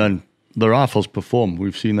 You know, and the rifles perform.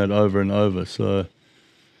 We've seen that over and over. So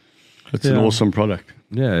it's an awesome product.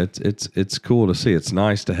 Yeah, it's cool to see. It's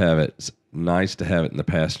nice to have it. It's nice to have it in the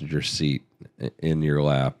passenger seat in your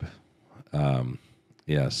lap.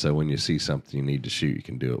 Yeah, so when you see something you need to shoot, you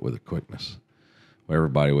can do it with a quickness. Where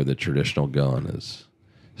everybody with a traditional gun is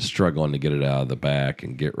struggling to get it out of the back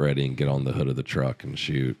and get ready and get on the hood of the truck and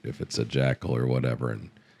shoot if it's a jackal or whatever, and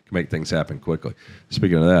can make things happen quickly.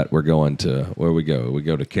 Speaking of that, we're going to, where we go? We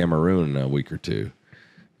go to Cameroon in a week or two.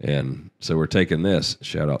 And so we're taking this.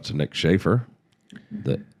 Shout out to Nick Schaefer,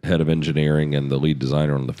 the head of engineering and the lead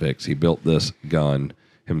designer on the fix. He built this gun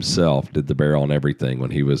himself, did the barrel and everything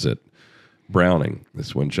when he was at Browning,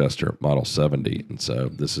 this Winchester Model 70. And so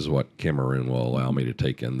this is what Cameroon will allow me to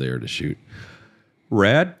take in there to shoot.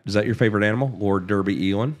 Rad, is that your favorite animal? Lord Derby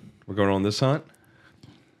Eland? We're going on this hunt?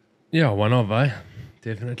 Yeah, one of,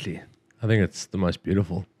 definitely. I think it's the most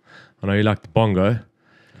beautiful. I know you like the bongo.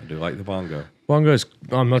 I do like the bongo. Bongo's,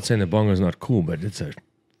 I'm not saying the bongo's not cool, but it's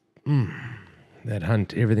that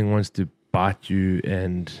hunt, everything wants to bite you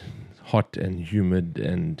and hot and humid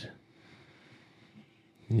and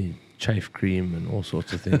you need chafe cream and all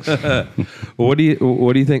sorts of things. What do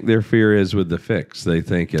you think their fear is with the fix? They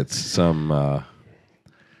think it's some.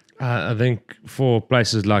 I think for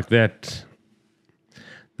places like that,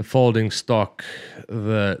 the folding stock,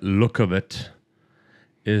 the look of it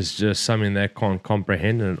is just something they can't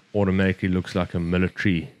comprehend, and it automatically looks like a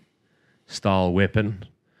military style weapon.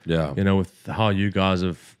 Yeah. You know, with how you guys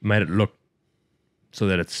have made it look so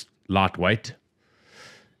that it's lightweight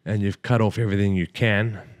and you've cut off everything you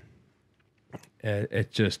can.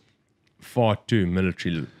 It's just far too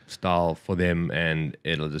military style for them, and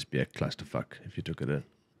it'll just be a clusterfuck if you took it in.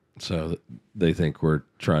 So they think we're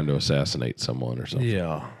trying to assassinate someone or something.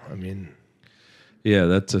 Yeah, I mean... Yeah,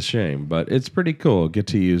 that's a shame, but it's pretty cool. Get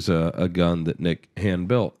to use a gun that Nick hand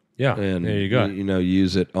built. Yeah, and there you go. You know,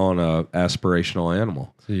 use it on a aspirational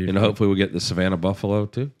animal. So and hopefully we'll get the Savannah buffalo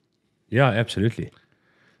too. Yeah, absolutely.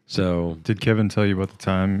 So did Kevin tell you about the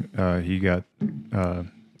time he got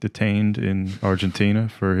detained in Argentina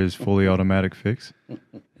for his fully automatic fix? Did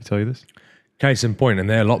he tell you this? Case in point, and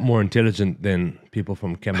they're a lot more intelligent than people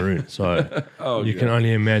from Cameroon. So you can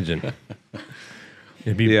only imagine.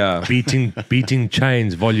 It'd be beating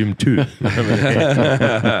chains, volume 2. Yeah,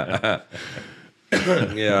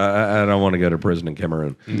 I don't want to go to prison in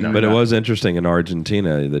Cameroon. But it was interesting in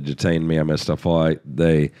Argentina that detained me. I missed a flight.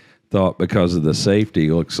 They thought because of the safety,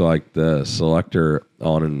 looks like the selector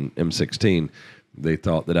on an M16, they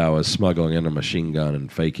thought that I was smuggling in a machine gun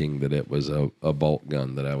and faking that it was a bolt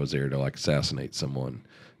gun, that I was there to like assassinate someone.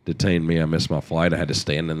 Detained me. I missed my flight. I had to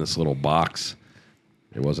stand in this little box.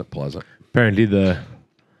 It wasn't pleasant. Apparently the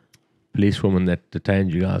policewoman that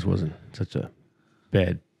detained you guys wasn't such a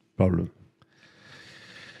bad problem.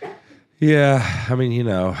 Yeah, I mean, you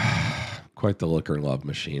know, quite the liquor love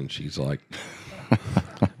machine. She's like,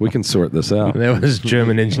 we can sort this out. That was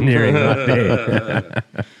German engineering right there.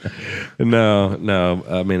 No.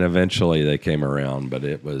 I mean, eventually they came around, but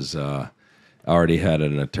it was, I already had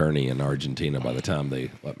an attorney in Argentina by the time they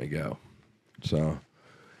let me go. So,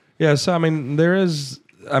 yeah, so, I mean,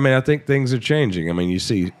 I think things are changing. I mean, you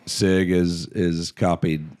see SIG is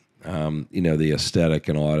copied, you know, the aesthetic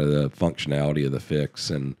and a lot of the functionality of the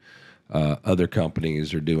fix, and other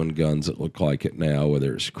companies are doing guns that look like it now,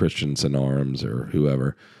 whether it's Christensen Arms or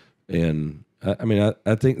whoever. And I mean,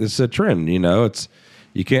 I think this is a trend. You know,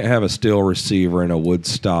 you can't have a steel receiver and a wood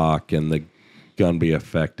stock and the gun be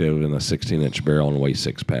effective in a 16-inch barrel and weigh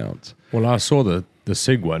 6 pounds. Well, I saw the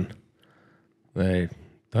SIG one. They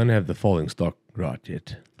don't have the folding stock right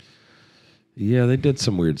yet. Yeah, they did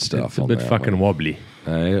some weird stuff. It's a bit fucking wobbly.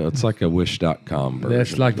 It's like a Wish.com version.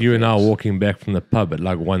 That's like you and I walking back from the pub at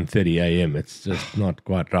like 1:30 a.m. It's just not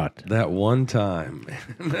quite right. That one time.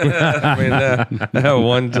 I mean, that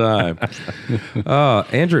one time.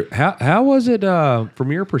 Andrew, how was it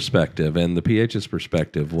from your perspective and the PH's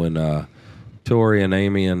perspective when Tori and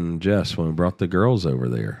Amy and Jess, when we brought the girls over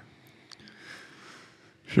there?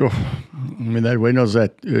 Sure. I mean, that when was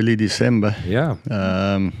that? Early December. Yeah.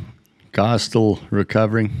 Guy's still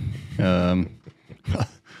recovering.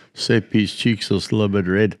 Seppi's cheeks are still a bit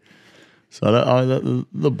red. So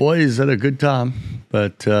the boys had a good time,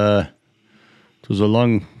 but it was a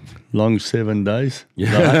long 7 days.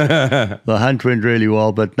 Yeah. The hunt went really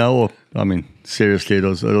well, but no, I mean, seriously, it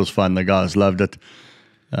was fun. The guys loved it.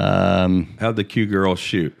 How'd the Q girls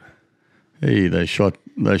shoot? Hey, they shot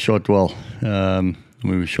well.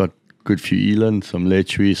 We shot good few eland, some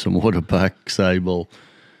lechui, some waterbuck, sable.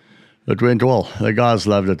 It went well. The guys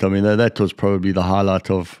loved it. I mean, that was probably the highlight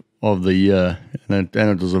of the year, and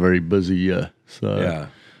it was a very busy year. So, yeah.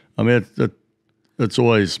 I mean, it's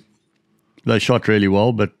always, they shot really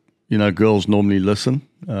well, but, you know, girls normally listen.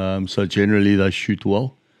 So generally they shoot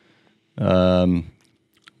well.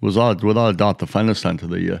 Without a doubt, the funnest hunt of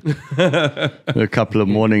the year. There were a couple of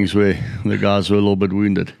mornings where the guys were a little bit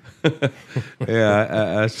wounded.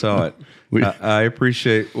 Yeah, I saw it. I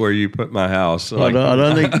appreciate where you put my house. Like, I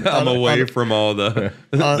don't think I'm away from all the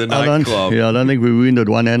nightclub. I don't think we wounded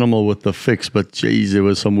one animal with the fix, but geez, there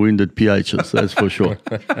were some wounded PHs. That's for sure.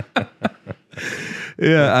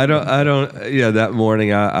 Yeah, I don't. Yeah, that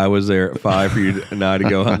morning I was there at 5 for you and I to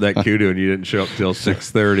go hunt that kudu, and you didn't show up till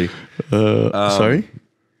 6:30. Sorry,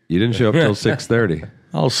 you didn't show up till 6:30.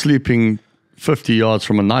 I was sleeping 50 yards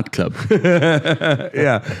from a nightclub.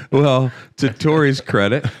 Yeah. Well, to Tori's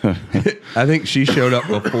credit, I think she showed up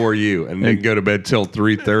before you and didn't go to bed till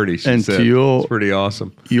 3:30. She said, to it's pretty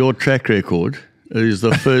awesome. Your track record, It is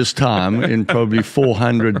the first time in probably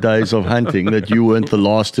 400 days of hunting that you weren't the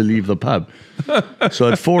last to leave the pub.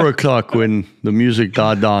 So at 4 o'clock when the music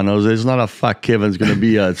died down, I was, there's not a fuck Kevin's going to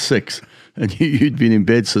be here at 6. And you'd been in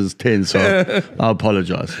bed since 10, so I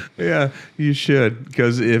apologize. Yeah, you should.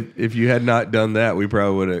 Because if you had not done that, we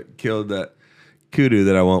probably would have killed that kudu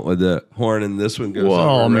that I want with the horn, and this one goes Well,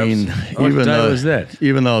 I over mean, What even day though, was that?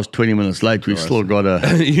 even though I was 20 minutes late, we still got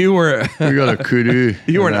a you were we got a kudu.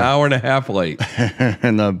 you were an hour and a half late.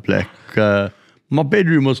 And a black. My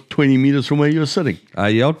bedroom was 20 meters from where you were sitting. I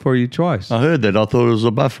yelled for you twice. I heard that. I thought it was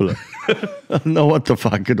a buffalo. I don't know what the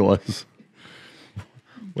fuck it was.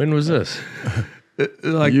 When was this?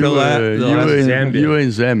 Like You the were, last you, were in, Zambia. you were in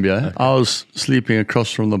Zambia. I was sleeping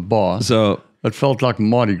across from the bar. So It felt like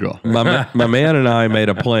Mardi Gras. my man and I made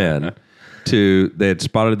a plan they had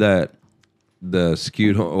spotted the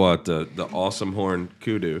skewed the awesome horn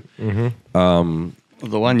kudu. The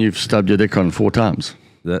one you've stubbed your dick on 4 times.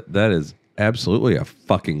 That is absolutely a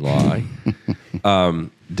fucking lie.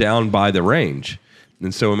 Down by the range.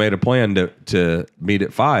 And so we made a plan to meet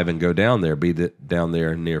at 5 and go down there, down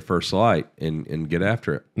there near first light and get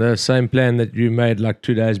after it. The same plan that you made like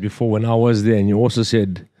 2 days before when I was there, and you also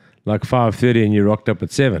said like 5:30 and you rocked up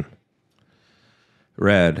at 7.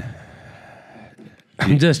 Rad.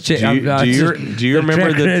 I'm just checking. Do you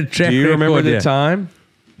remember the time?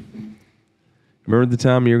 Remember the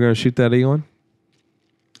time you were going to shoot that eland?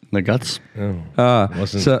 The guts.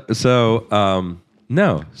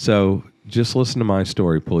 No. So just listen to my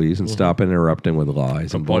story, please, and stop interrupting with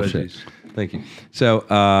lies and bullshit. Thank you. So,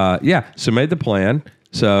 so made the plan.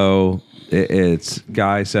 So it's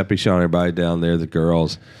Guy, Seppi, Sean, everybody down there, the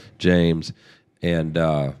girls, James, and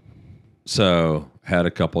so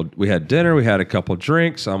we had dinner, we had a couple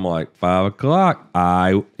drinks. I'm like, 5 o'clock.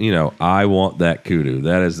 I want that kudu.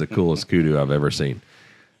 That is the coolest kudu I've ever seen.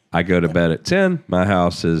 I go to bed at 10. My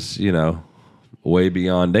house is, way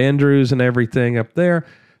beyond Andrews and everything up there.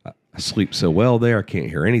 I sleep so well there, I can't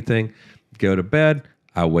hear anything. Go to bed.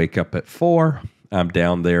 I wake up at 4. I'm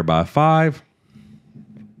down there by 5.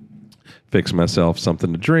 Fix myself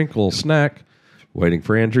something to drink, a little snack. Waiting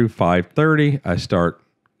for Andrew. 5:30. I start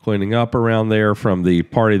cleaning up around there from the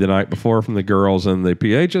party the night before from the girls and the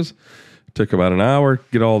PHs. Took about an hour,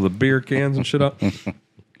 get all the beer cans and shit up.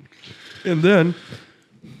 And then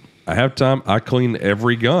I have time. I clean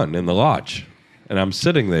every gun in the lodge. And I'm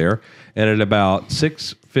sitting there, and at about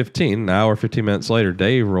 6:15, an hour, 15 minutes later,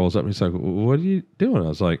 Dave rolls up and he's like, "What are you doing?" I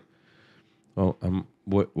was like, "Oh, I'm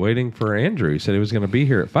waiting for Andrew. He said he was going to be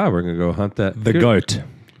here at 5. We're going to go hunt that goat.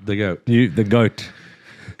 The goat. The goat.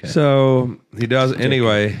 Okay. So he does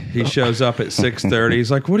anyway. He shows up at 6:30.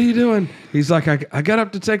 He's like, "What are you doing?" He's like, I got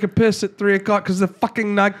up to take a piss at 3 o'clock because the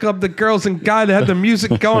fucking nightclub, the girls and guy that had the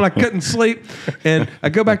music going, I couldn't sleep. And I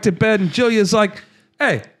go back to bed, and Julia's like,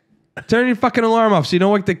 "Hey, turn your fucking alarm off so you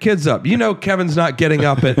don't wake the kids up. You know Kevin's not getting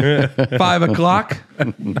up at 5 o'clock."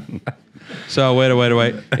 So wait.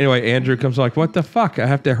 Anyway, Andrew comes like, "What the fuck?" I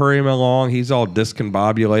have to hurry him along. He's all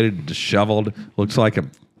discombobulated, disheveled, looks like a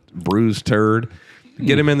bruised turd.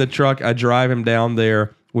 Get him in the truck. I drive him down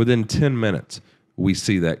there. Within 10 minutes, we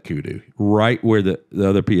see that kudu right where the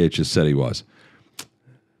other PHs said he was.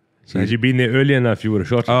 So had you been there early enough, you would have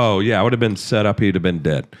shot him. Oh, yeah. I would have been set up. He'd have been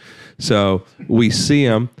dead. So we see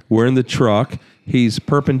him. We're in the truck. He's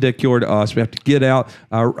perpendicular to us. We have to get out.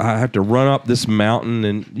 I have to run up this mountain,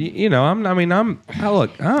 and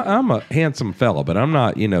I'm a handsome fella, but I'm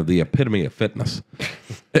not, the epitome of fitness.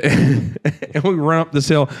 And we run up this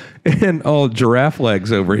hill, and old giraffe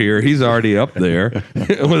legs over here. He's already up there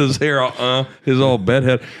with his hair, his old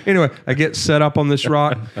bedhead. Anyway, I get set up on this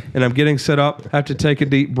rock, and I'm getting set up. I have to take a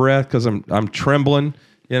deep breath because I'm trembling.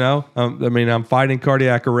 I'm fighting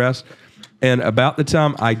cardiac arrest. And about the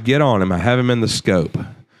time I get on him, I have him in the scope,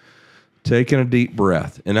 taking a deep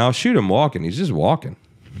breath. And I'll shoot him walking. He's just walking.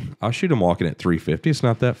 I'll shoot him walking at 350. It's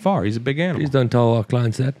not that far. He's a big animal. Please don't tell our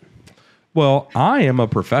clients that. Well, I am a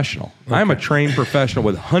professional. Okay. I am a trained professional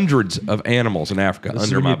with hundreds of animals in Africa This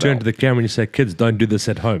under is when my you turn belt. to the camera and you say, "Kids, don't do this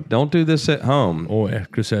at home." Don't do this at home. Or at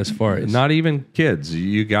Crusader Safaris. Not even kids.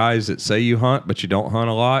 You guys that say you hunt, but you don't hunt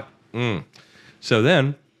a lot. So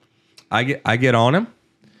then I get on him.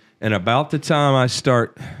 And about the time I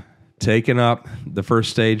start taking up the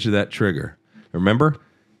first stage of that trigger, remember?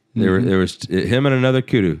 There was him and another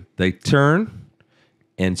kudu. They turn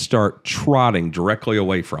and start trotting directly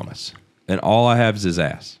away from us. And all I have is his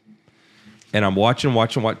ass. And I'm watching,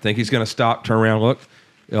 think he's going to stop, turn around, look.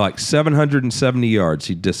 Like 770 yards,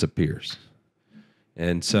 he disappears.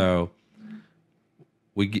 And so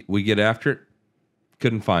we get after it.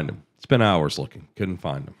 Couldn't find him. Spent hours looking. Couldn't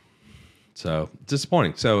find him. So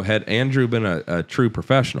disappointing. So had Andrew been a true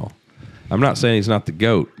professional, I'm not saying he's not the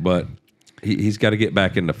GOAT, but he's got to get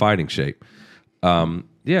back into fighting shape.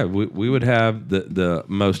 We would have the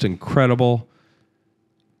most incredible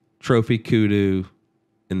trophy kudu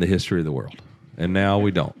in the history of the world. And now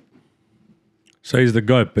we don't. So he's the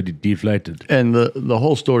goat, but he deflated. And the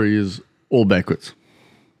whole story is all backwards.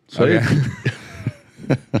 So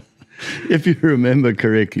if you remember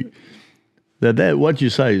correctly, that what you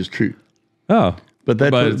say is true. Oh, but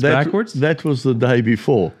it's backwards? That was the day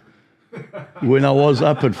before, when I was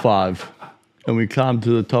up at 5, and we climbed to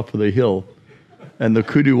the top of the hill, and the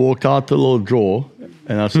kudu walked out the little drawer,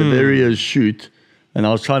 and I said, there he is, shoot. And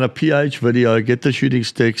I was trying to PH video, get the shooting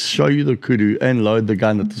sticks, show you the kudu, and load the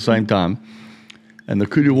gun at the same time. And the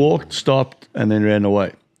kudu walked, stopped, and then ran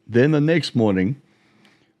away. Then the next morning,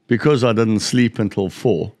 because I didn't sleep until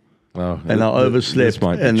 4, and I overslept,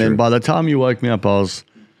 and then by the time you woke me up, I was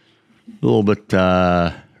a little bit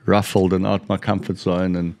ruffled and out my comfort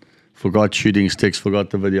zone, and forgot shooting sticks,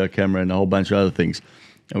 forgot the video camera, and a whole bunch of other things.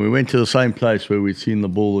 And we went to the same place where we'd seen the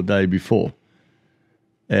bull the day before.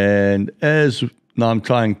 And now I'm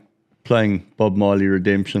playing Bob Marley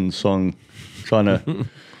Redemption song, trying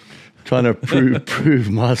to prove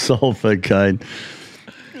myself again.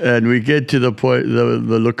 And we get to the point,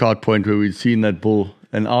 the lookout point where we'd seen that bull,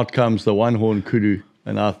 and out comes the one-horn kudu.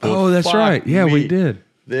 And I thought, oh, that's right. Yeah, we did.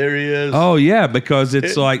 There he is. Oh, yeah, because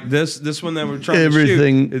it's like this one that we're trying to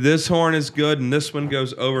shoot. This horn is good, and this one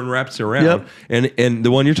goes over and wraps around. Yep. And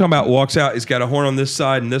the one you're talking about walks out. It's got a horn on this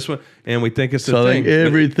side and this one, and we think it's the thing.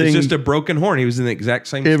 It's just a broken horn. He was in the exact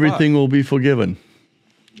same spot. Everything will be forgiven.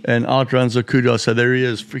 And out runs the kudu. So there he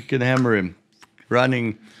is, freaking hammer him.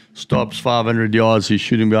 Running, stops 500 yards. He's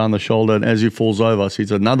shooting behind the shoulder, and as he falls over, I see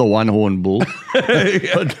it's another one-horn bull,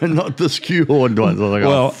 but not the skew-horned ones. I was like,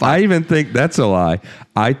 well, I even think that's a lie.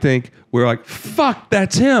 I think we're like, fuck,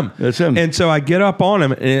 that's him. That's him. And so I get up on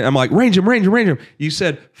him, and I'm like, range him. You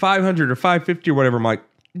said 500 or 550 or whatever. I'm like,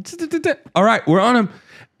 all right, we're on him.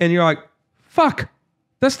 And you're like, fuck.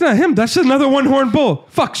 That's not him. That's another one-horned bull.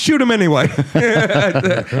 Fuck, shoot him anyway.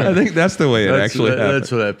 I think that's the way it actually happened.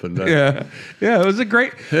 That's what happened. Yeah, it was a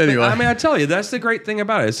great... Anyway. I mean, I tell you, that's the great thing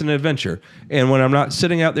about it. It's an adventure. And when I'm not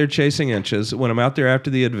sitting out there chasing inches, when I'm out there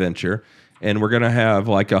after the adventure, and we're going to have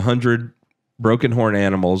like 100 broken horn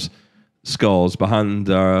animals, skulls behind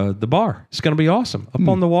the bar. It's going to be awesome. Up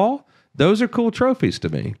on the wall, those are cool trophies to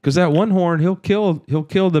me. Because that one horn, he'll kill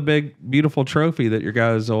the big, beautiful trophy that your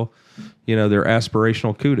guys will... their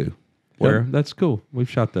aspirational kudu. That's cool. We've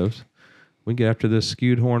shot those. We get after this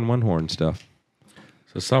skewed horn, one horn stuff.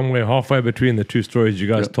 So somewhere halfway between the two stories you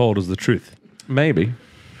guys told is the truth. Maybe.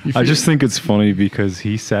 I just think it's funny because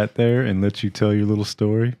he sat there and let you tell your little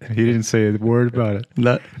story. He didn't say a word about it.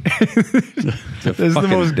 No. This is the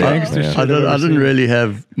most gangster shit I didn't really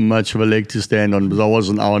have much of a leg to stand on because I was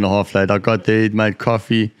an hour and a half late. I got there, made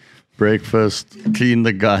coffee, breakfast, cleaned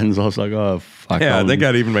the guns. I was like, oh, fuck. Yeah, they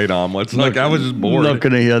got even made omelets. Like, I was just bored. Not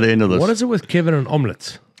going to hear the end of this. What is it with Kevin and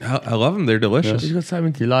omelets? I love them. They're delicious. He's got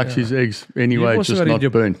something He likes his eggs anyway, just not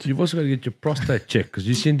burnt. You've also got to get your prostate checked because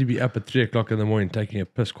you seem to be up at 3 o'clock in the morning taking a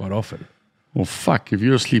piss quite often. Well, fuck. If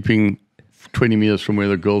you're sleeping 20 meters from where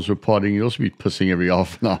the girls were partying, you'll also be pissing every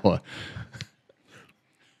half an hour.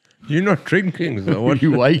 You're not drinking. So what?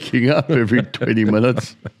 You're waking up every 20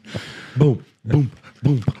 minutes. Boom, boom,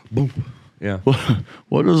 boom, boom. Yeah.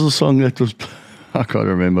 What was the song that was... I can't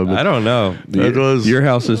remember. But I don't know. Your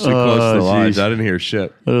house is too close to the lodge. I didn't hear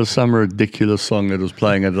shit. There was some ridiculous song that was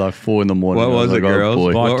playing at like 4 in the morning. What was it, girls?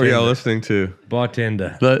 Oh, what were y'all listening to?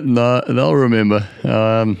 Bartender. No, they'll remember.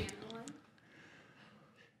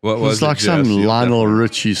 What was it's like some Lionel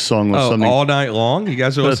Richie song or something. All Night Long? You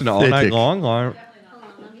guys are listening to All Night Long?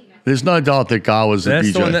 There's no doubt that guy was the DJ.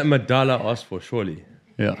 That's the one that Madala asked for, surely.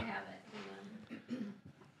 Yeah.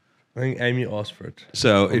 I think Amy asked for it.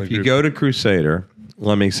 So if you go to Crusader,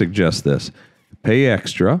 let me suggest this. Pay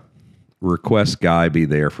extra. Request Guy be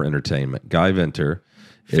there for entertainment. Guy Venter.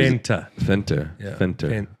 Fenter. Yeah.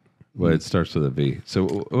 Fenter. Well, it starts with a V. So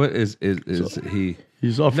what is he?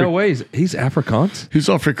 He's Afrikaans. No way. He's Afrikaans? He's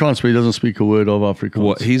Afrikaans, but he doesn't speak a word of Afrikaans.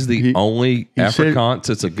 Well, he's the only Afrikaans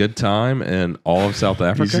that's a good time in all of South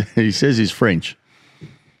Africa? He says he's French.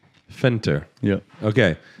 Fenter. Yeah.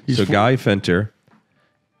 Okay. So Guy Fenter,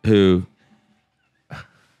 who...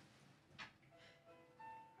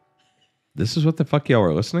 This is what the fuck y'all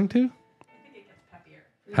were listening to?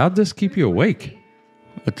 How'd this keep you awake?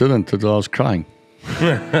 It didn't, until I was crying.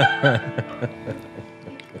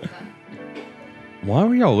 Why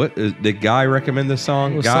were y'all... Did Guy recommend this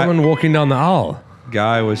song? Was someone walking down the aisle.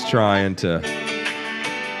 Guy was trying to...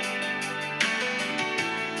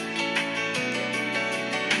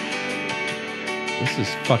 This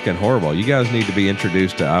is fucking horrible. You guys need to be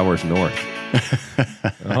introduced to Hours North.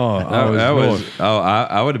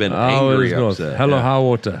 I would have been angry upset. Hello, high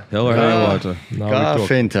water. Hello, high water. Guy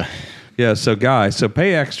Fenter. Yeah, so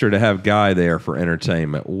pay extra to have Guy there for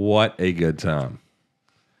entertainment. What a good time.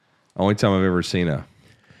 Only time I've ever seen a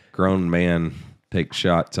grown man take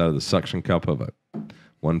shots out of the suction cup of a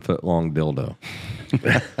 1 foot long dildo.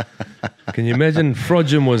 Can you imagine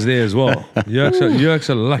Frodgem was there as well? You're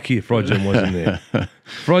actually lucky Frodgem wasn't there.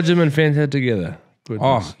 Frodgem and Fanta together.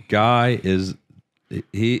 Goodness. Oh, Guy is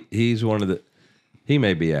he's one of the he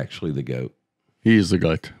may be actually the GOAT. He is the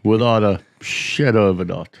GOAT, without a shadow of a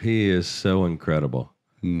doubt. He is so incredible.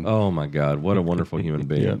 Oh my God, what a wonderful human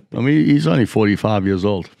being. Yeah. I mean, he's only 45 years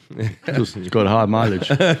old. Just he's got high mileage.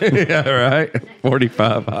 Yeah, right.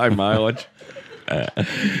 45 high mileage.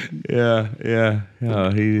 Yeah.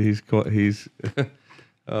 Oh, he's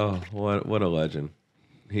oh, what a legend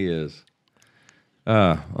he is.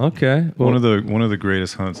 Okay. Well, one of the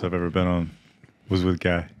greatest hunts I've ever been on was with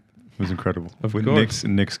Guy. It was incredible. With course.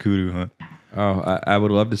 Nick's kudu hunt. Oh, I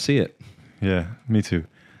would love to see it. Yeah, me too.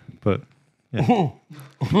 But yeah.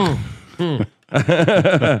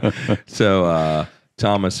 So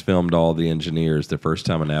Thomas filmed all the engineers the first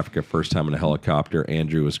time in Africa, first time in a helicopter.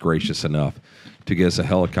 Andrew was gracious enough to get us a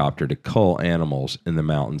helicopter to cull animals in the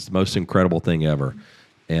mountains. The most incredible thing ever.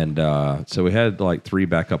 And so we had like 3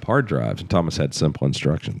 backup hard drives, and Thomas had simple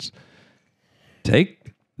instructions.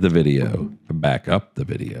 Take the video, back up the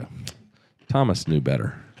video. Thomas knew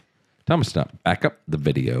better. Thomas did not back up the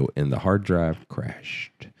video, and the hard drive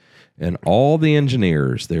crashed. And all the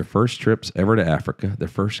engineers, their first trips ever to Africa, their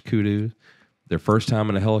first kudu, their first time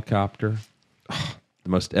in a helicopter, the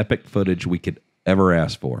most epic footage we could ever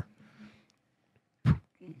ask for.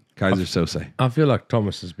 Kaiser Sose. I feel like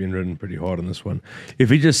Thomas has been ridden pretty hard on this one. If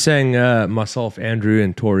he just sang myself, Andrew,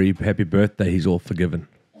 and Tori happy birthday, he's all forgiven.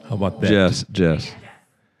 How about that? Jess.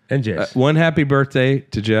 And Jess. One happy birthday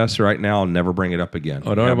to Jess right now. I'll never bring it up again.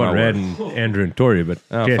 Oh, don't worry about Rad and Andrew and Tori, but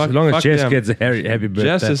Jess, as long as Jess gets a happy birthday.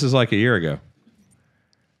 Jess, this is like a year ago.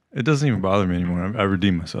 It doesn't even bother me anymore. I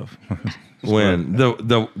redeemed myself. When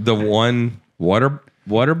the one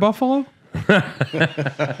water buffalo?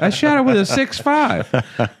 I shot it with a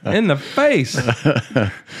 6.5 in the face.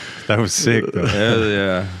 That was sick, though.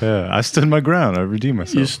 Yeah, I stood my ground. I redeemed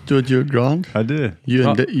myself. You stood your ground? I did. You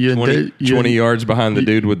and 20 yards behind the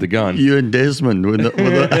dude with the gun. You and Desmond with the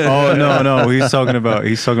Oh no, he's talking about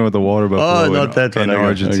the water buffalo. Oh, not that one. In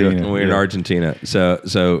Argentina. We're in Argentina. So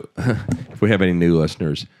if we have any new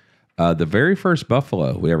listeners, the very first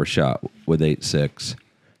buffalo we ever shot with 8.6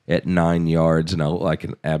 at 9 yards, and I look like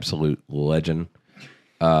an absolute legend.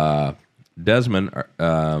 Desmond,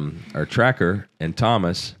 our tracker, and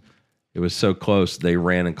Thomas, it was so close they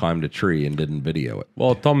ran and climbed a tree and didn't video it.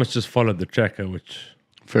 Well, Thomas just followed the tracker, which...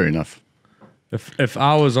 Fair enough. If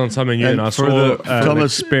I was on something new and I saw an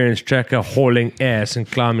experienced tracker hauling ass and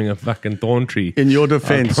climbing a fucking thorn tree, in your I'd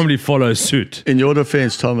defense, probably follow suit. In your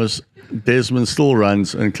defense, Thomas, Desmond still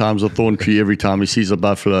runs and climbs a thorn tree every time he sees a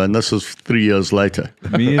buffalo, and this is 3 years later.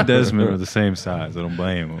 Me and Desmond are the same size. I don't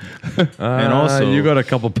blame him. And also, you got a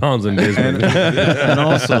couple pounds in Desmond. and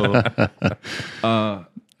also,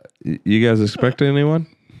 you guys expecting anyone?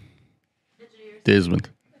 Desmond.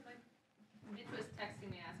 Mitch was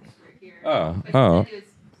texting me asking if we were here. Oh. But he was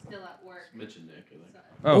still at work. Mitch and Nick, I think.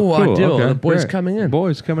 Oh, cool. ideal. Okay, The boys great. coming in.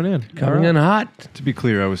 Boys coming in. Coming in hot. to be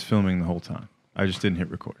clear, I was filming the whole time. I just didn't hit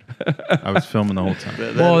record. I was filming the whole time.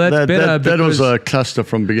 Well, that's better That was because a cluster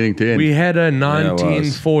from beginning to end. we had a it was.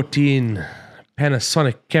 1914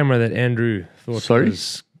 Panasonic camera that Andrew thought Sorry?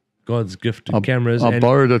 was God's gift to cameras. I and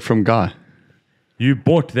borrowed it from Guy. you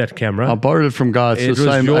bought that camera. I borrowed it from Guy. It's It the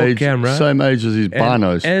was same your age, camera. same age as his And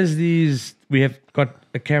binos. as these, we have got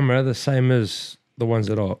a camera the same as the ones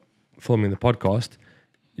that are filming the podcast.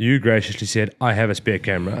 You graciously said, I have a spare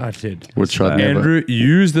camera. I said, Which I'd never. Andrew,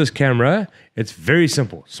 use this camera. It's very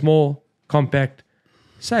simple. Small, compact,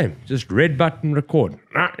 same. Just red button record.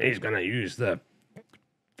 Nah, he's going to use the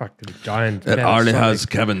fucking giant. It already Panasonic. has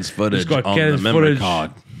Kevin's He's footage got on the Kevin's memory footage.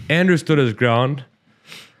 card. Andrew stood his ground.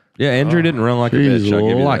 Yeah, Andrew didn't run like a Jeez, bitch. I'll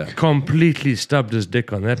give you luck. that. Completely stubbed his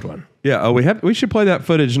dick on that one. Yeah, we should play that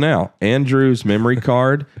footage now. Andrew's memory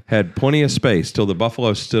card had plenty of space till the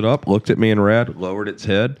buffalo stood up, looked at me and Rad, lowered its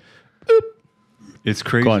head. It's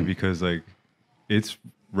crazy Go on. because like it's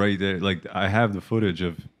right there. Like I have the footage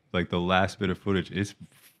of like the last bit of footage. It's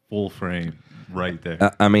full frame right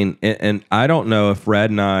there. I mean, and I don't know if Rad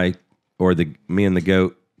and I or me and the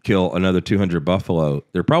goat kill another 200 buffalo.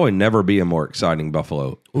 There'll probably never be a more exciting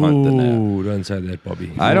buffalo hunt than that. Ooh, don't say that,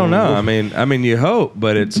 Bobby. I don't know. I mean, you hope,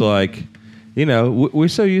 but it's like you know, we're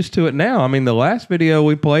so used to it now. I mean, the last video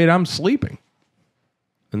we played, I'm sleeping,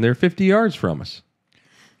 and they're 50 yards from us.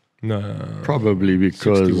 No. Probably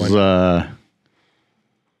because 61.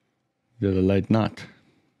 did a late night.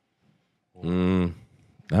 I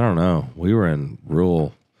don't know. We were in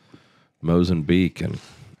rural Mozambique and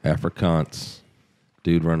Afrikaans,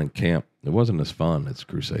 dude running camp. It wasn't as fun as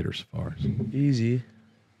Crusader Safaris. Easy.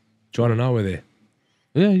 John and I were there.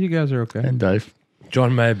 Yeah, you guys are okay. And Dave.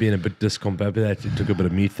 John may have been a bit discombobulated. He took a bit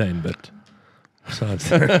of methane, but besides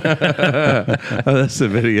That's the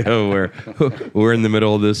video where we're in the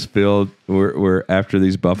middle of this field. We're after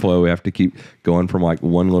these buffalo. We have to keep going from like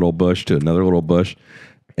one little bush to another little bush.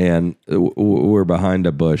 And we're behind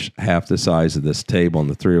a bush half the size of this table, and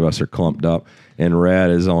the three of us are clumped up. And Rad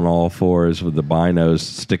is on all fours with the binos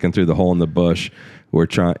sticking through the hole in the bush. We're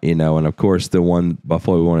trying, you know, and of course the one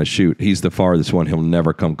buffalo we want to shoot, he's the farthest one. He'll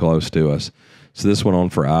never come close to us. So this went on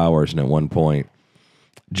for hours, and at one point,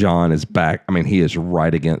 John is back. I mean, he is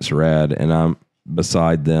right against Rad, and I'm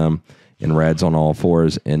beside them, and Rad's on all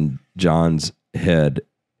fours, and John's head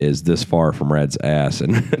is this far from Rad's ass,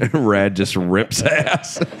 and Rad just rips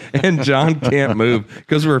ass, and John can't move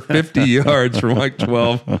because we're 50 yards from like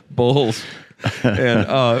 12 bulls. And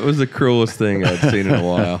it was the cruelest thing I'd seen in a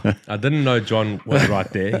while. I didn't know John was right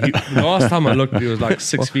there. Last time I looked, he was like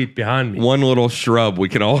 6 feet behind me. One little shrub we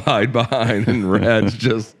can all hide behind, and Rad's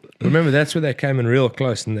just... Remember, that's where they came in real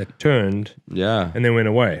close and they turned Yeah. and then went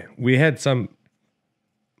away. We had some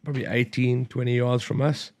probably 18, 20 yards from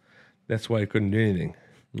us. That's why he couldn't do anything.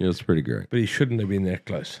 It was pretty great. But he shouldn't have been that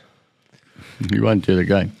close. You won't do it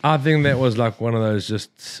again. I think that was like one of those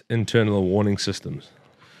just internal warning systems.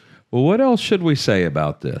 Well, what else should we say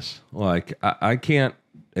about this? Like, I can't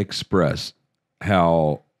express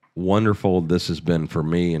how wonderful this has been for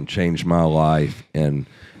me and changed my life, and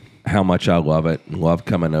how much I love it and love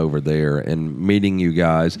coming over there and meeting you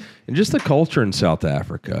guys and just the culture in South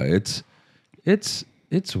Africa. It's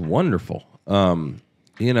wonderful.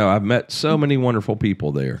 You know, I've met so many wonderful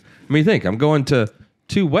people there. I mean, think I'm going to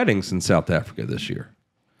 2 weddings in South Africa this year,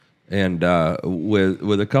 and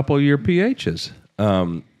with a couple of your PHs.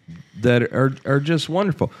 That are just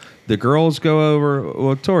wonderful. The girls go over.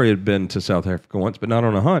 Well, Tori had been to South Africa once, but not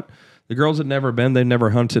on a hunt. The girls had never been. They never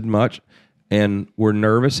hunted much, and were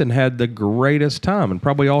nervous and had the greatest time, and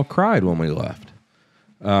probably all cried when we left.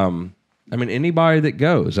 I mean, anybody that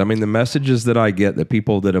goes. I mean, the messages that I get, the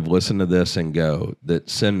people that have listened to this and go, that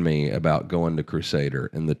send me about going to Crusader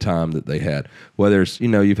and the time that they had. Whether it's, you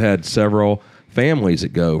know, you've had several families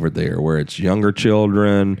that go over there, where it's younger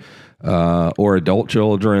children. Or adult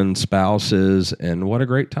children, spouses, and what a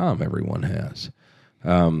great time everyone has.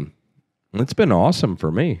 It's been awesome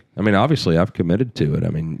for me. I mean, obviously, I've committed to it. I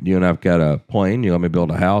mean, you and I've got a plane. You let me build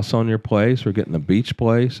a house on your place. We're getting a beach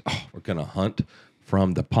place. Oh, we're going to hunt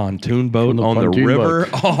from the pontoon boat on the river.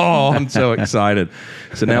 Oh, I'm so excited.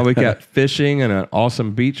 So now we got fishing and an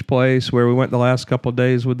awesome beach place where we went the last couple of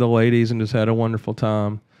days with the ladies and just had a wonderful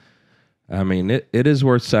time. I mean, it is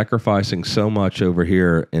worth sacrificing so much over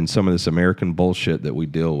here in some of this American bullshit that we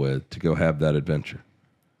deal with to go have that adventure.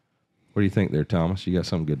 What do you think there, Thomas? You got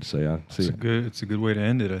something good to say? I see it. It's a good way to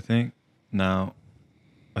end it, I think. Now,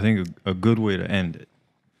 I think a good way to end it.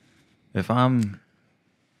 If I'm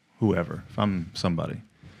whoever, if I'm somebody,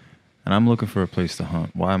 and I'm looking for a place to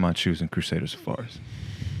hunt, why am I choosing Crusader Safaris?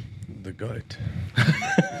 The goat.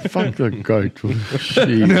 Fuck the goat.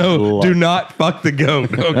 No, do not fuck the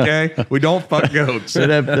goat, okay? We don't fuck goats. That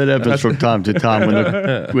happens from time to time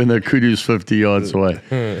when the kudu's 50 yards away.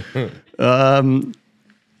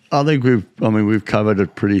 I think we've covered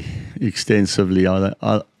it pretty extensively.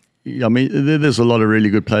 I mean, there's a lot of really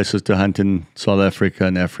good places to hunt in South Africa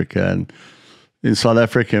and Africa, and in South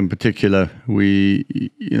Africa in particular,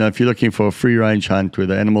 if you're looking for a free range hunt where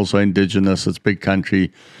the animals are indigenous, it's big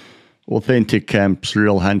country, authentic camps,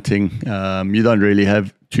 real hunting. You don't really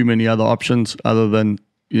have too many other options other than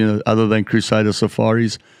Crusader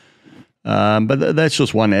Safaris. But that's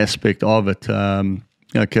just one aspect of it.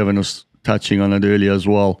 Kevin was touching on it earlier as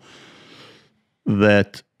well,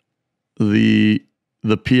 that the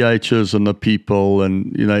PHs and the people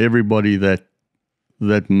and everybody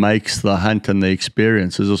that makes the hunt and the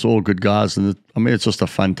experience is just all good guys, and it's just a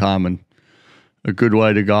fun time and a good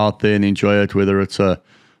way to go out there and enjoy it, whether it's a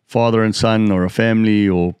father and son or a family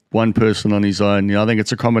or one person on his own. I think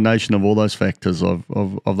it's a combination of all those factors of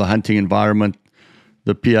the hunting environment,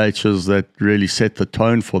 the PHs that really set the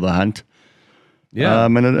tone for the hunt. Yeah.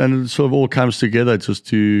 And it sort of all comes together just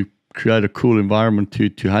to create a cool environment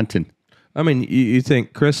to hunt in. I mean, you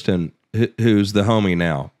think Kristen, who's the homie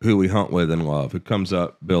now, who we hunt with and love, who comes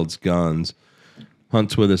up, builds guns,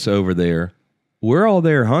 hunts with us over there. we're all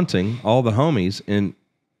there hunting, all the homies, and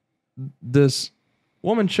this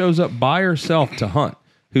woman shows up by herself to hunt,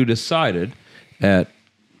 who decided at,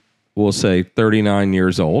 we'll say, 39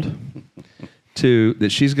 years old, that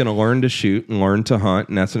she's going to learn to shoot and learn to hunt,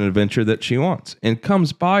 and that's an adventure that she wants, and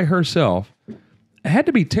comes by herself. It had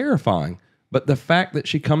to be terrifying, but the fact that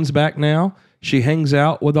she comes back now, she hangs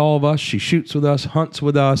out with all of us, she shoots with us, hunts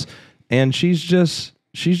with us, and she's just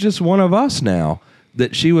one of us now,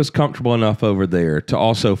 that she was comfortable enough over there to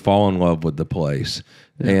also fall in love with the place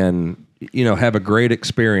and, you know, have a great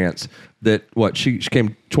experience. That she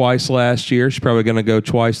came twice last year. She's probably going to go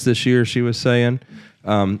twice this year, she was saying,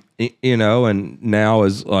 you know, and now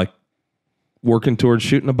is like working towards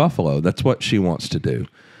shooting a buffalo. That's what she wants to do.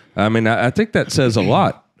 I mean, I think that says a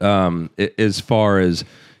lot as far as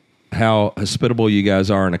how hospitable you guys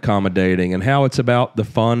are and accommodating, and how it's about the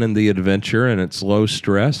fun and the adventure, and it's low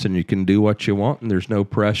stress, and you can do what you want, and there's no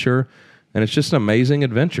pressure, and it's just an amazing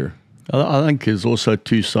adventure. I think there's also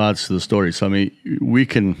two sides to the story. So, I mean, we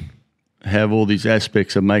can have all these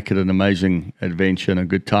aspects and make it an amazing adventure and a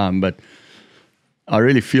good time, but I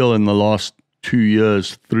really feel in the last 2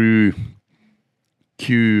 years through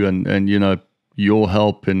Q and you know, your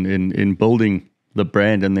help in building the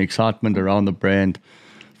brand and the excitement around the brand,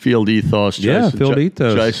 Field Ethos,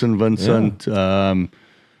 Jason Vincent,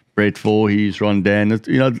 Brett Voorhees, Ron Dan.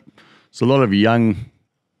 You know, it's a lot of younger,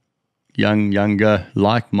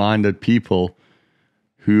 like-minded people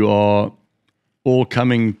who are all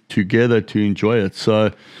coming together to enjoy it.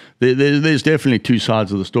 So there's definitely two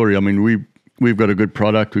sides of the story. I mean, we've got a good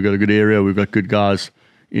product, we've got a good area, we've got good guys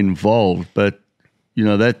involved, but you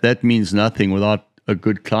know, that means nothing without a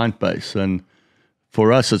good client base. And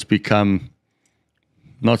for us, it's become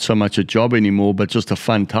not so much a job anymore, but just a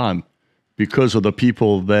fun time because of the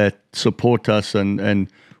people that support us and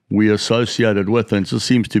we're associated with. And it just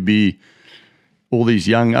seems to be all these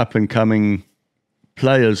young up-and-coming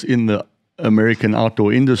players in the American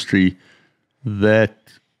outdoor industry that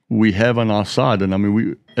we have on our side. And I mean,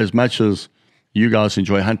 we, as much as you guys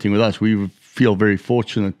enjoy hunting with us, we feel very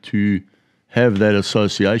fortunate to have that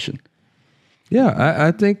association. Yeah,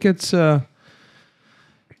 I think it's a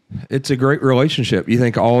great relationship. You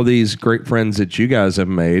think all these great friends that you guys have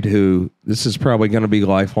made, who this is probably going to be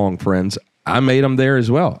lifelong friends. I made them there as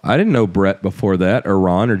well. I didn't know Brett before that, or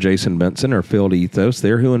Ron, or Jason Benson, or Field Ethos.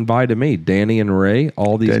 They're who invited me. Danny and Ray,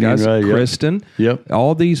 all these guys, Kristen,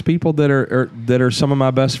 all these people that are some of my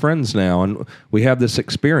best friends now, and we have this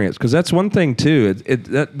experience because that's one thing too.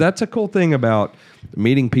 That's a cool thing about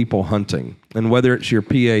meeting people hunting, and whether it's your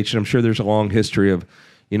PH, and I'm sure there's a long history of,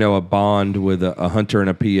 you know, a bond with a hunter and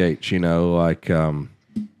a PH. You know, like.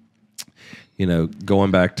 You know,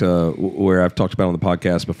 going back to where I've talked about on the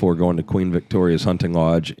podcast before, going to Queen Victoria's Hunting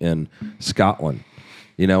Lodge in Scotland,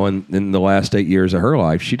 you know, and in the last 8 years of her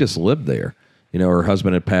life, she just lived there. You know, her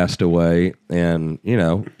husband had passed away, and, you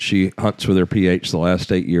know, she hunts with her PH the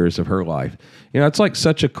last 8 years of her life. You know, it's like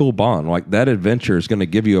such a cool bond. Like, that adventure is going to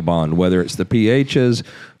give you a bond, whether it's the PHs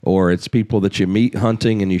or it's people that you meet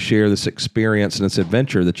hunting and you share this experience and this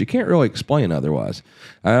adventure that you can't really explain otherwise.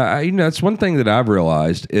 You know, it's one thing that I've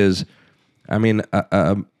realized is, I mean,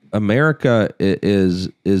 America is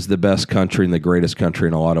the best country and the greatest country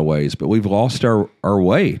in a lot of ways, but we've lost our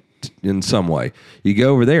way in some way. You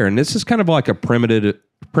go over there, and this is kind of like a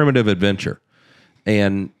primitive adventure,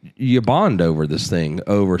 and you bond over this thing,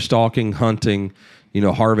 over stalking, hunting, you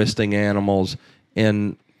know, harvesting animals,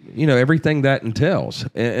 and, you know, everything that entails.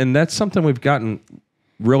 And that's something we've gotten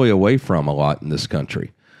really away from a lot in this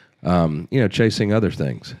country, you know, chasing other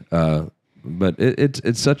things. But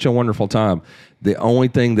it's such a wonderful time. The only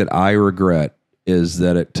thing that I regret is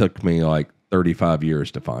that it took me like 35 years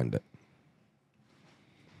to find it.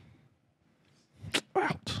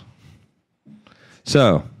 Out.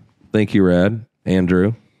 So, thank you, Rad,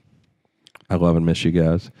 Andrew. I love and miss you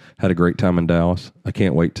guys. Had a great time in Dallas. I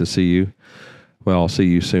can't wait to see you. Well, I'll see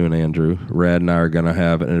you soon, Andrew. Rad and I are going to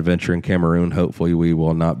have an adventure in Cameroon. Hopefully, we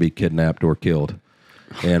will not be kidnapped or killed.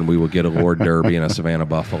 And we will get a Lord Derby and a Savannah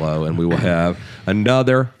Buffalo, and we will have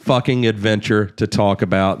another fucking adventure to talk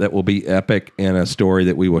about that will be epic and a story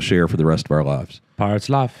that we will share for the rest of our lives. Pirates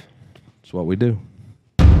life. That's what we do.